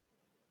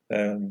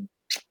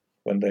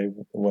when they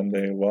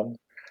won.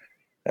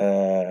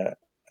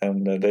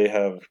 And they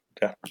have,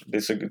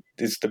 this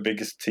is the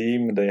biggest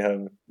team. They have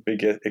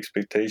big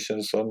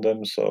expectations on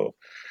them. So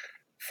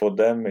for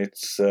them,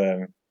 it's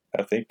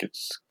I think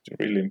it's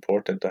really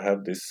important to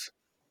have this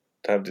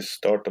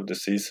start of the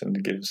season.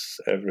 It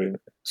gives every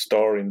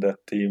star in that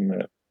team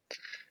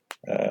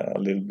a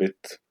little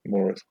bit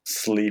more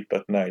sleep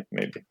at night,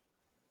 maybe.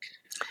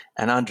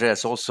 And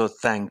Andreas also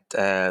thanked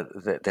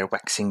their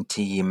waxing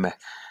team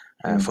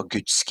for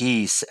good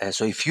skis.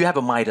 So if you have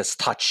a Midas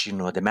touch,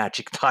 the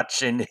magic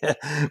touch, in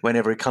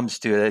whenever it comes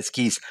to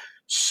skis,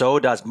 so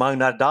does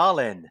Magnar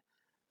Dalen.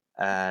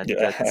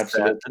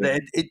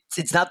 Absolutely.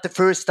 It's not the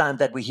first time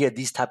that we hear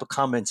these type of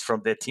comments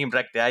from the Team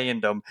Ragde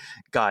Eiendom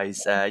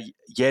guys.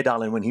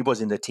 Jedalen, when he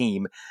was in the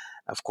team,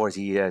 of course,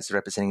 he is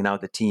representing now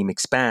the Team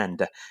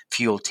Expand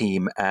Fuel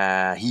team.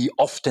 He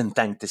often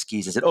thanked the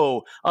skis and said,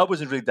 "Oh, I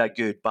wasn't really that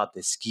good, but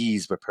the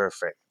skis were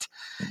perfect."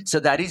 So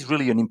that is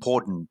really an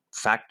important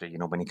factor,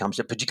 when it comes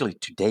to, particularly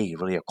today,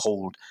 really a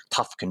cold,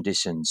 tough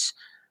conditions.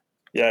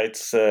 Yeah,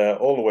 it's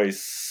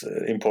always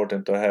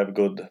important to have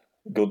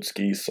good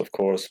skis, of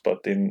course,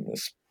 but in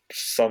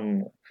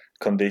some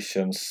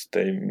conditions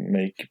they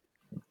make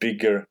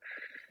bigger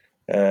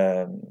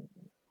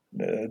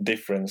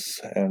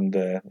difference, and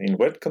in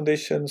wet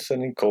conditions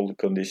and in cold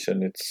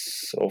condition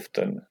it's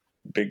often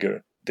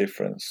bigger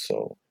difference.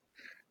 So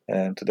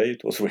and today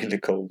it was really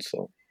cold,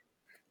 so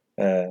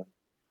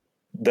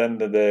then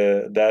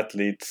the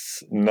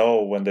athletes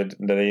know when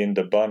they're in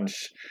the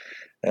bunch,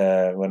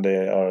 when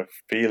they are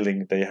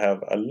feeling they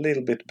have a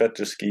little bit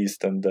better skis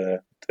than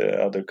the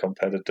other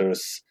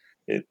competitors,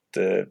 it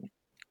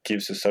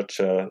gives you such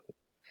a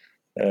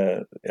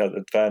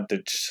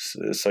advantage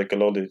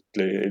psychologically.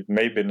 It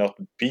maybe not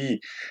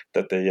be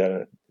that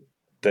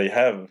they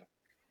have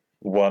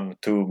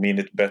 1-2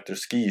 minute better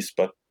skis,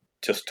 but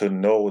just to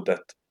know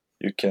that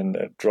you can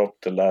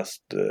drop the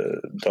last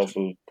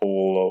double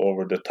pole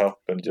over the top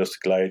and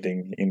just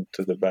gliding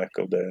into the back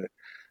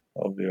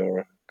of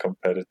your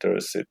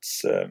competitors.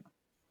 It's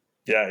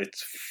it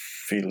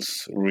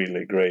feels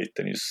really great,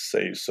 and you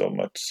save so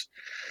much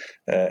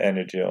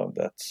energy on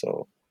that.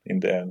 So in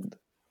the end,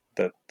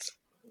 that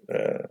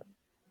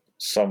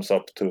sums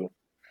up to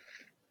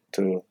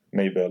to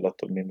maybe a lot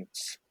of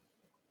minutes.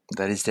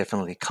 That is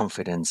definitely a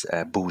confidence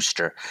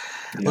booster.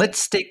 Yeah.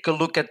 Let's take a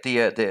look at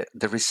the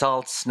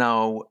results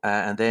now,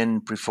 and then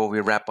before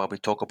we wrap up, we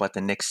talk about the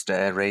next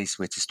race,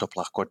 which is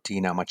Toplach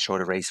Cortina, much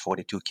shorter race,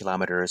 42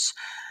 kilometers.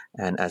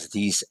 And as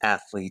these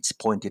athletes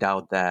pointed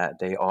out, that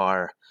they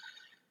are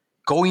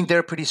going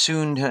there pretty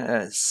soon.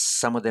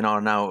 Some of them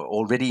are now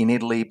already in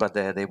Italy, but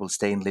they will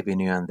stay in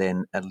Livigno and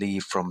then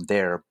leave from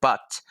there.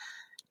 But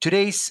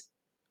today's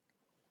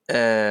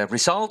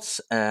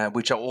results,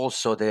 which are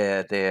also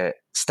the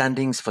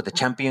standings for the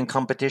champion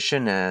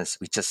competition, as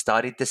we just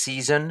started the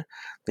season.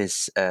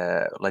 This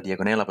La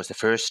Diagonela was the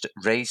first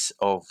race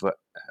of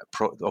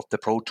the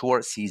Pro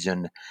Tour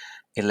season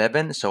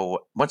 11.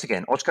 So once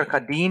again, Oskar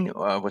Kardin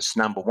was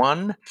number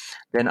 1,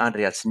 then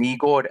Andreas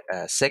Nygård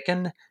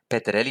second,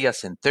 Peter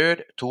Eliasson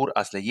third, Tor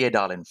Asle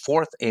Jedalen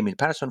fourth, Emil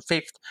Persson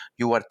fifth,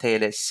 Joar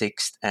Tele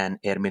sixth, and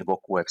Emil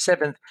Vokuev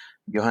seventh,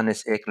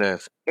 Johannes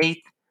Eklöf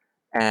eighth,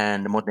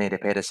 and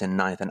Modnede Pedersen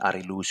 9th, and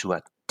Ari Lusu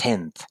at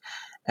 10th.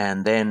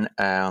 And then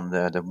on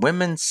the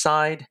women's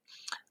side,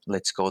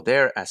 let's go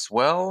there as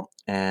well.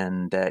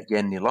 And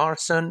Jenny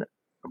Larsson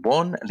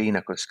won,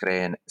 Lina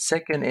Koskren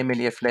 2nd,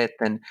 Emilie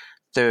Fleten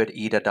 3rd,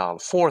 Ida Dahl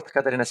 4th,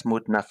 Katarina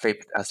Smutna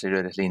 5th, Astrid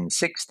Rödeslin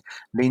 6th,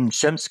 Linn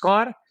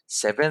Sömskar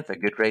 7th, a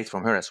good race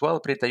from her as well,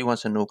 Britta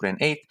Johansson Nogren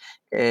 8th,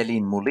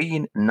 Elin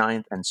Molin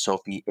 9th, and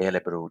Sophie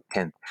Elebrod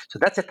 10th. So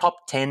that's the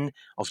top 10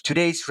 of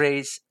today's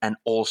race and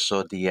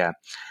also the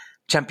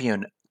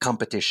champion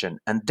competition.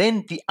 And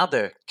then the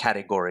other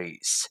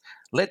categories.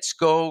 Let's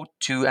go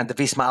to, and the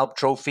Visma Alp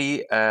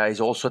Trophy is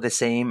also the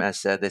same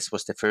as this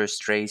was the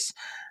first race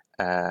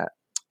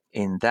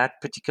in that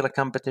particular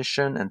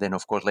competition. And then,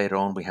 of course, later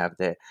on we have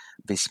the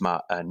Visma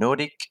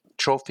Nordic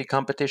Trophy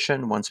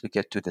competition once we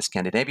get to the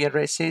Scandinavian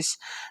races.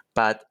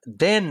 But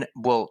then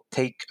we'll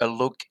take a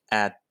look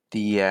at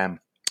the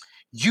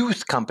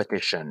youth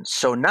competition.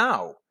 So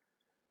now,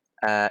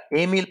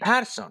 Emil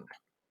Persson,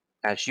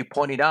 as you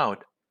pointed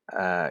out,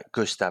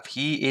 Gustav,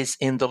 he is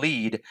in the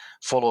lead,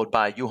 followed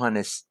by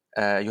Johannes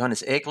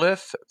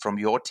Eklöf from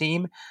your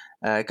team.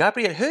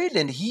 Gabriel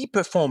Höjlund, he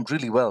performed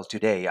really well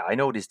today. I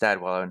noticed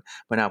that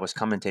when I was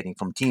commentating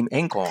from Team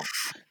Encon.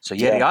 So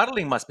Jerry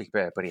Arling must be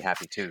pretty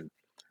happy too.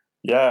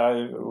 Yeah,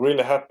 I'm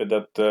really happy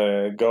that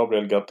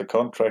Gabriel got the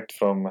contract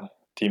from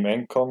Team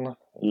Encon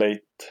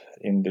late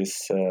in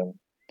this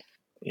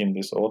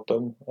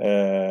autumn,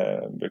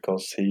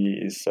 because he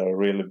is a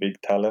really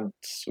big talent,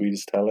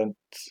 Swedish talent.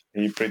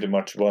 He pretty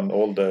much won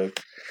all the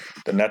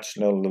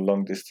national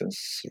long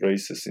distance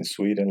races in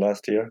Sweden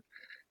last year,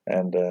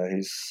 and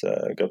he's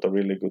got a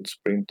really good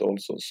sprint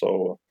also.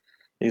 So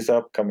he's an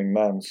upcoming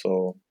man.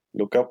 So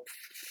look up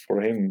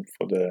for him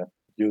for the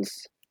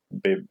youth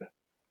bib.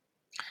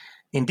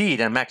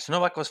 Indeed, and Max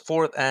Novak was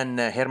 4th, and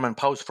Herman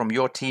Paus from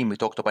your team, we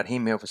talked about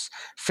him, he was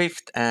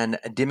 5th, and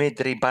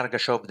Dmitry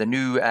Bargashov, the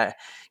new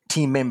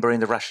team member in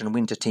the Russian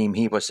winter team,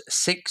 he was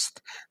 6th.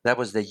 That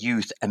was the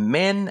youth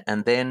men,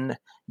 and then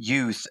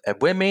youth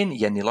women,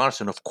 Jenny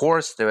Larsson, of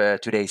course,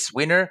 today's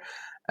winner,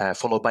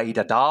 followed by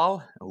Ida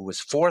Dahl, who was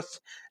 4th,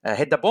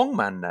 Hedda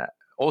Bångman,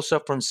 also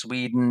from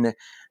Sweden,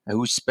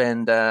 who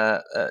spent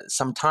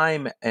some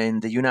time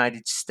in the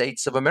United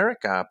States of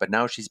America, but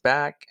now she's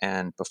back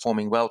and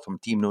performing well from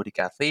Team Nordic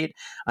Athlete.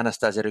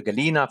 Anastasia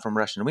Rugalina from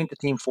Russian Winter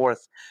Team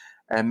 4th,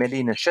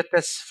 Melina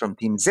Shetes from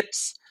Team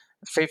Zips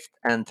 5th,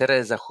 and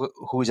Teresa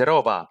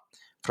Huzerova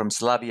from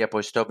Slavia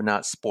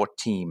Postovna Sport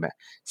Team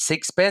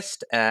 6th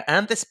best.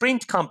 And the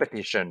sprint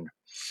competition.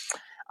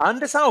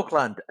 Anders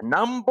Aukland,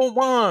 number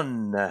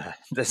 1,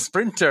 the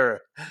sprinter.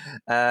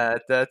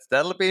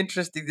 That'll be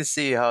interesting to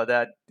see how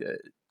that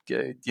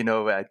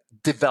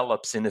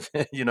develops in his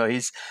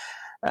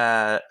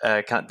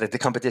the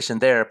competition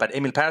there. But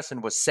Emil Persson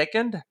was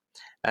 2nd,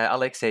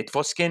 Alexei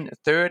Tvoskin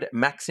 3rd,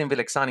 Maxim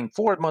Vileksanin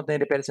 4th,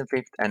 Modnede Pedersen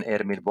 5th, and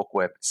Emil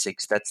Vokuev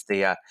 6th. That's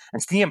the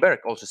and Stienberg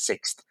also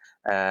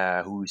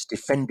 6th, who's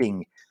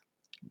defending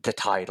the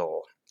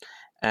title.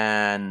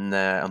 And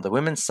on the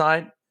women's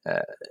side,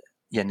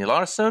 Jenny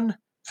Larsson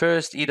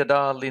 1st, Ida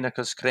Dahl, Lina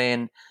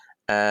Koskren,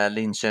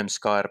 Linn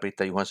Sömskar,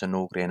 Britta Johansson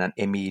Nogren, and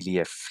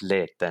Emilie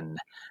Fleten.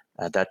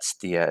 That's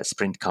the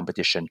sprint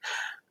competition.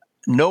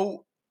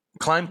 No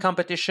climb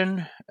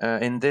competition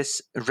in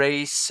this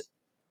race.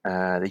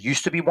 There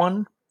used to be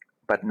one,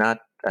 but not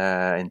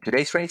in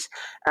today's race.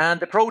 And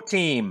the pro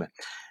team.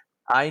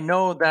 I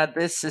know that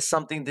this is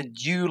something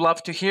that you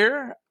love to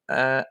hear.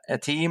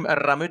 Team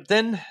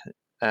Ramudden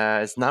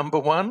is number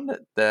 1.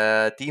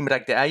 The Team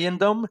Ragde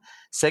Eiendom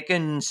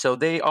 2nd. So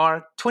they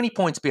are 20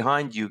 points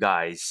behind you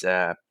guys.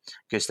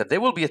 Gustav,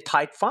 there will be a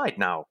tight fight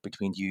now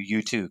between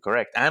you two,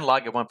 correct? And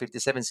Lager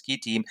 157 ski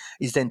team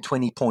is then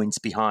 20 points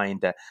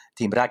behind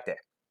Team Ragde.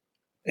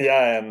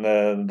 Yeah,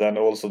 and then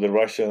also the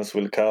Russians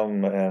will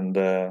come, and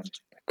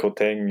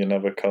Koteng, you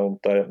never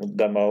count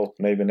them out.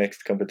 Maybe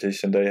next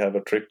competition they have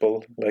a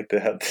triple like they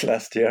had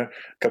last year a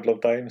couple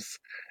of times,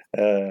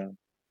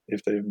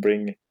 if they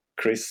bring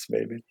Chris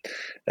maybe.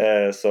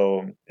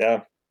 So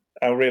yeah,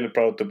 I'm really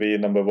proud to be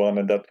number one,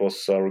 and that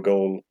was our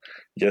goal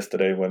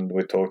yesterday when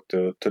we talked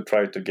to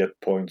try to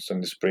get points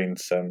on the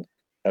sprints and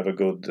have a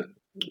good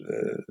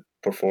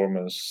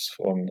performance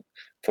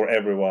for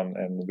everyone,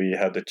 and we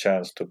had the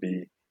chance to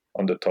be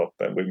on the top,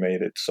 and we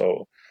made it.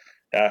 So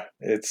yeah,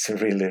 it's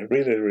really,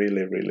 really,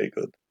 really, really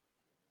good.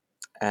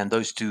 And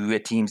those two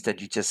teams that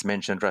you just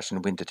mentioned,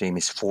 Russian Winter Team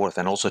is fourth,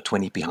 and also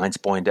 20 behind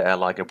point,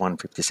 Liger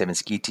 157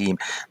 ski team.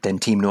 Then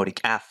Team Nordic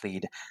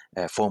Athlete,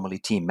 formerly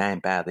Team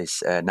Manbad,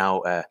 is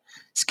now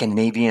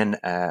Scandinavian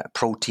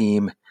pro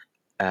team,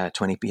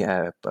 20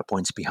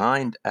 points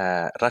behind.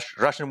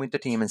 Russian Winter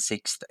Team, and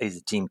sixth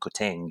is Team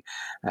Koteng,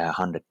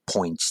 100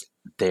 points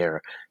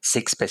there.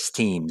 6 best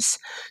teams.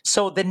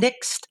 So the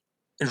next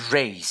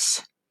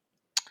race,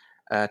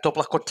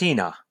 Toplach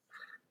Cortina.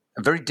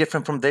 Very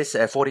different from this,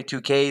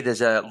 42K. There's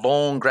a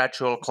long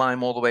gradual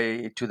climb all the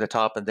way to the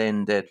top, and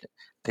then the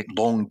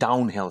long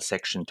downhill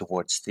section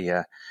towards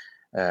the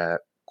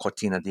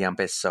Cortina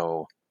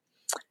d'Ampezzo.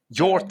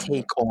 Your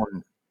take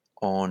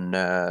on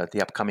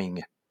the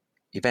upcoming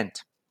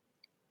event?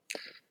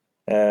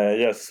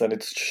 Yes, and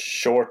it's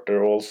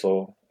shorter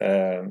also.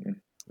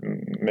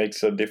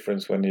 Makes a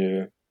difference when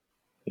you're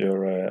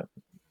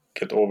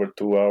get over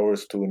 2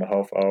 hours,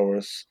 2.5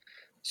 hours.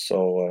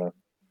 So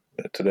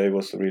today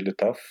was really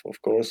tough,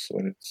 of course,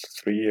 when it's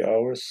 3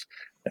 hours.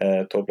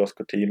 Toplach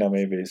Cortina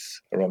maybe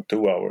is around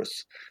 2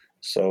 hours.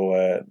 So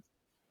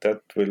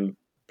that will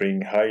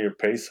bring higher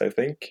pace, I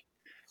think,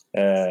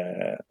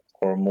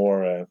 or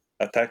more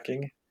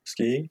attacking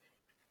skiing.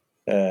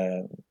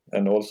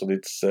 And also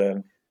it's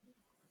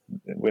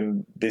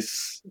when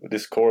this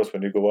course,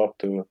 when you go up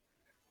to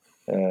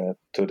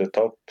the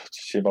top,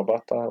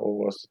 Shimabata, or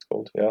what's it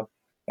called? Yeah,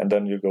 and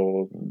then you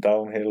go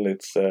downhill.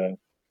 It's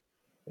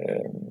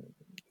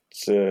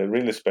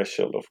really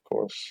special, of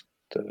course,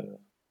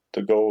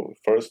 to go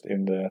first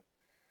in the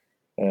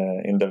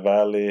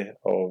valley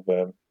of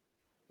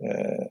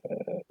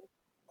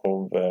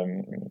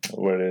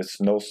where there's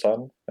no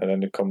sun, and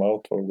then you come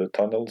out of the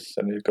tunnels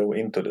and you go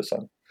into the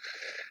sun.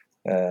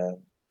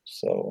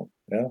 So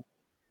yeah.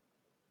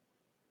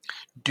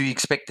 Do you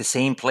expect the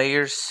same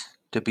players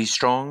to be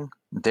strong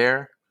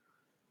there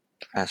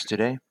as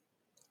today?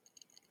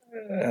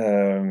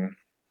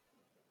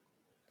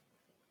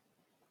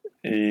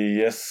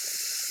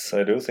 Yes,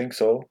 I do think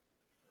so.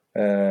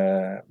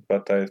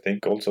 But I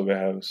think also we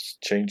have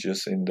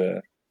changes in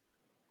the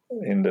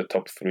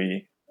top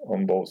three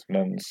on both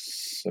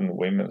men's and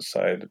women's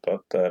side.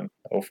 But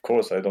of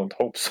course, I don't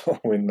hope so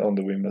on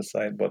the women's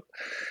side. But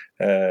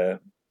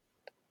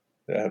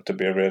they have to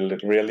be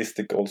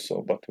realistic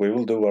also. But we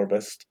will do our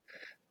best.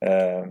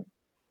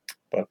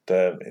 But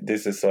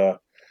this is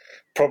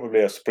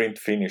probably a sprint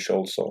finish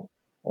also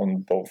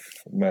on both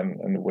men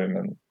and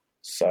women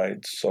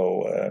side.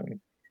 So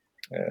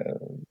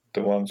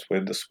the ones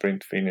with the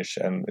sprint finish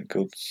and the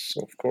goods,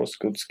 of course,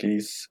 good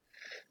skis,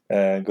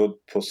 good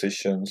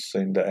positions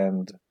in the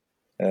end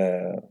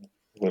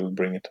will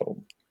bring it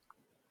home.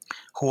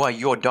 Who are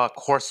your dark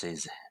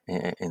horses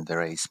in the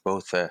race,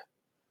 both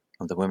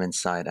on the women's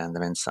side and the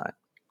men's side?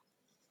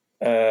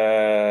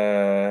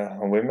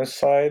 On women's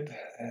side,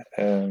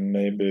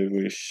 maybe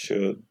we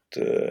should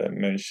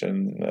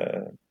mention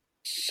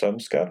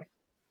Sömskar.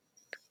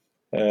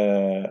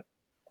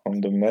 On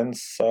the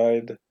men's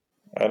side,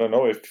 I don't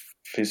know if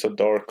he's a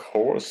dark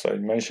horse. I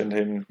mentioned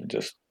him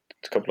just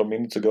a couple of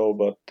minutes ago,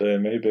 but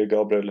maybe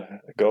Gabriel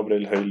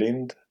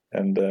Höjlind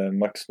and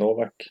Max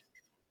Novak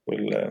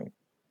will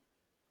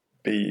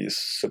be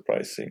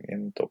surprising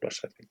in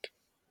Toplach, I think.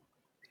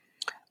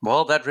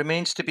 Well, that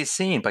remains to be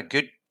seen, but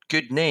good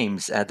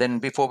names. Then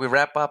before we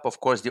wrap up, of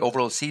course, the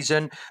overall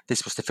season,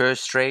 this was the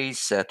first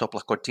race.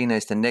 Toplach Cortina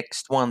is the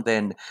next one.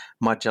 Then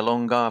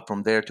Marjalonga,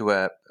 from there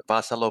to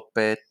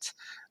Vasaloppet.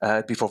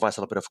 Before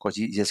Vasaloppet, of course,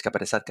 Jessica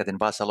Peresatka, then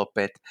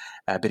Vasaloppet,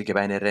 Birge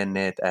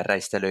Väinö-Rennet,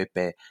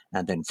 Raistelöpe,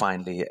 and then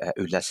finally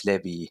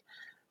Ylläslevi.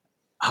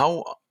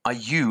 How are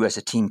you as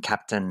a team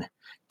captain,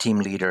 team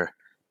leader,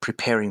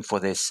 preparing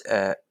for this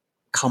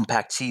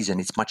compact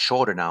season? It's much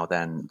shorter now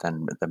than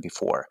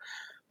before.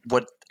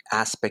 What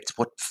aspects,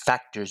 what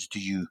factors do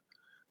you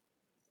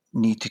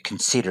need to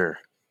consider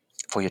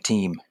for your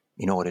team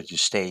in order to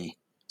stay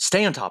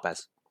on top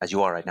as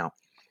you are right now?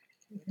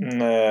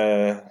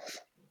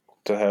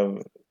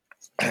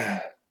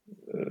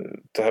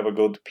 To have a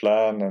good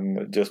plan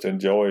and just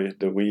enjoy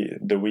the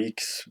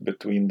weeks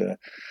between the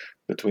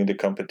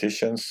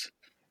competitions.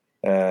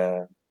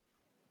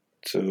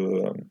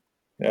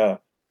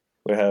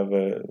 We have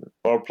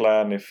our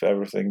plan, if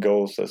everything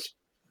goes as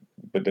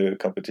with the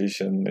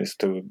competition, is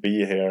to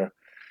be here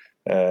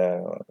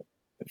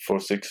for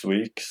 6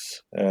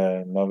 weeks.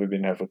 Now we've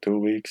been here for 2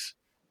 weeks,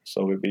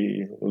 so we'll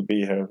be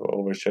here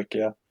over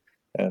Czechia,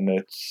 and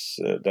it's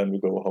then we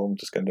go home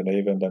to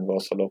Scandinavia, and then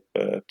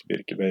Vasaloppet,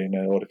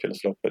 Birkebeiner,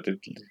 Årefjällsloppet.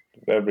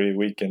 Every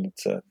weekend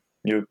it's a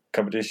new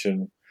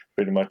competition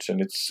pretty much,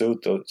 and it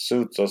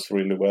suits us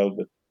really well,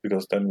 but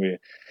because then we,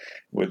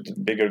 with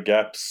bigger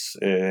gaps,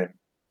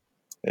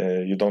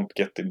 you don't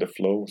get in the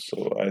flow.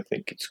 So I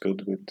think it's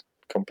good with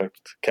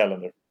compact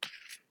calendar.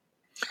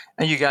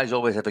 And you guys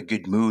always have a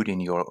good mood in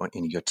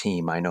your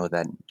team. I know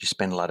that you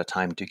spend a lot of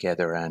time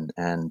together,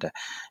 and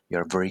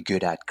you're very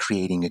good at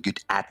creating a good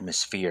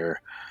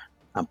atmosphere.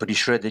 I'm pretty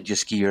sure that your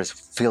skiers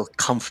feel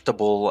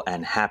comfortable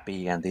and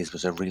happy, and this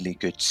was a really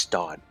good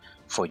start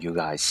for you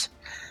guys.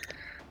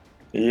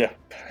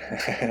 Yep,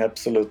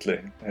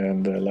 absolutely.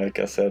 And like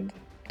I said,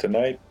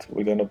 tonight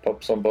we're gonna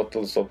pop some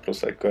bottles of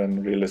Prosecco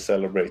and really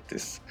celebrate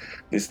this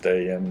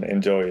day and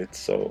enjoy it.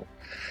 So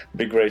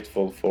be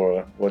grateful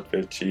for what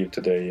we achieved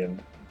today,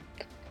 and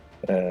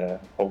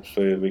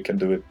hopefully we can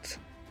do it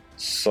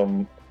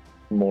some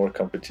more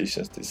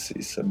competitions this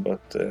season.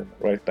 But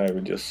right now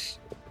we just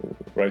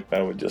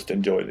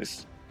enjoy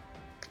this.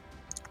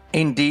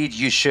 Indeed,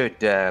 you should.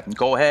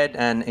 Go ahead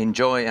and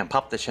enjoy and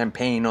pop the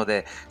champagne or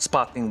the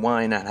sparkling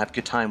wine and have a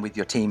good time with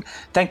your team.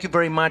 Thank you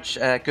very much,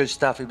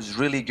 Gustav. It was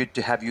really good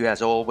to have you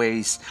as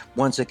always.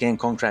 Once again,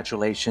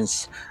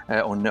 congratulations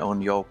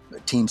on your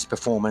team's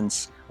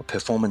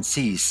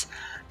performances,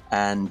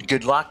 and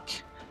good luck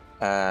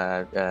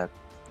good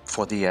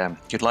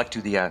luck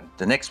to the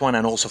next one,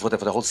 and also for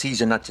the whole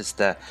season, not just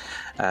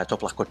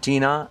Top La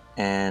Cortina.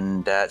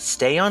 And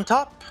stay on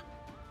top.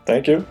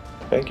 Thank you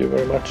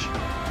very much.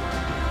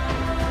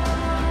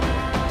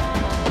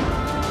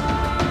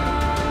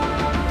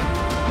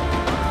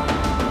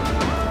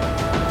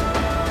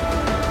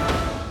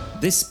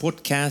 This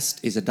podcast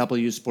is a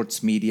W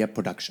Sports Media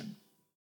production.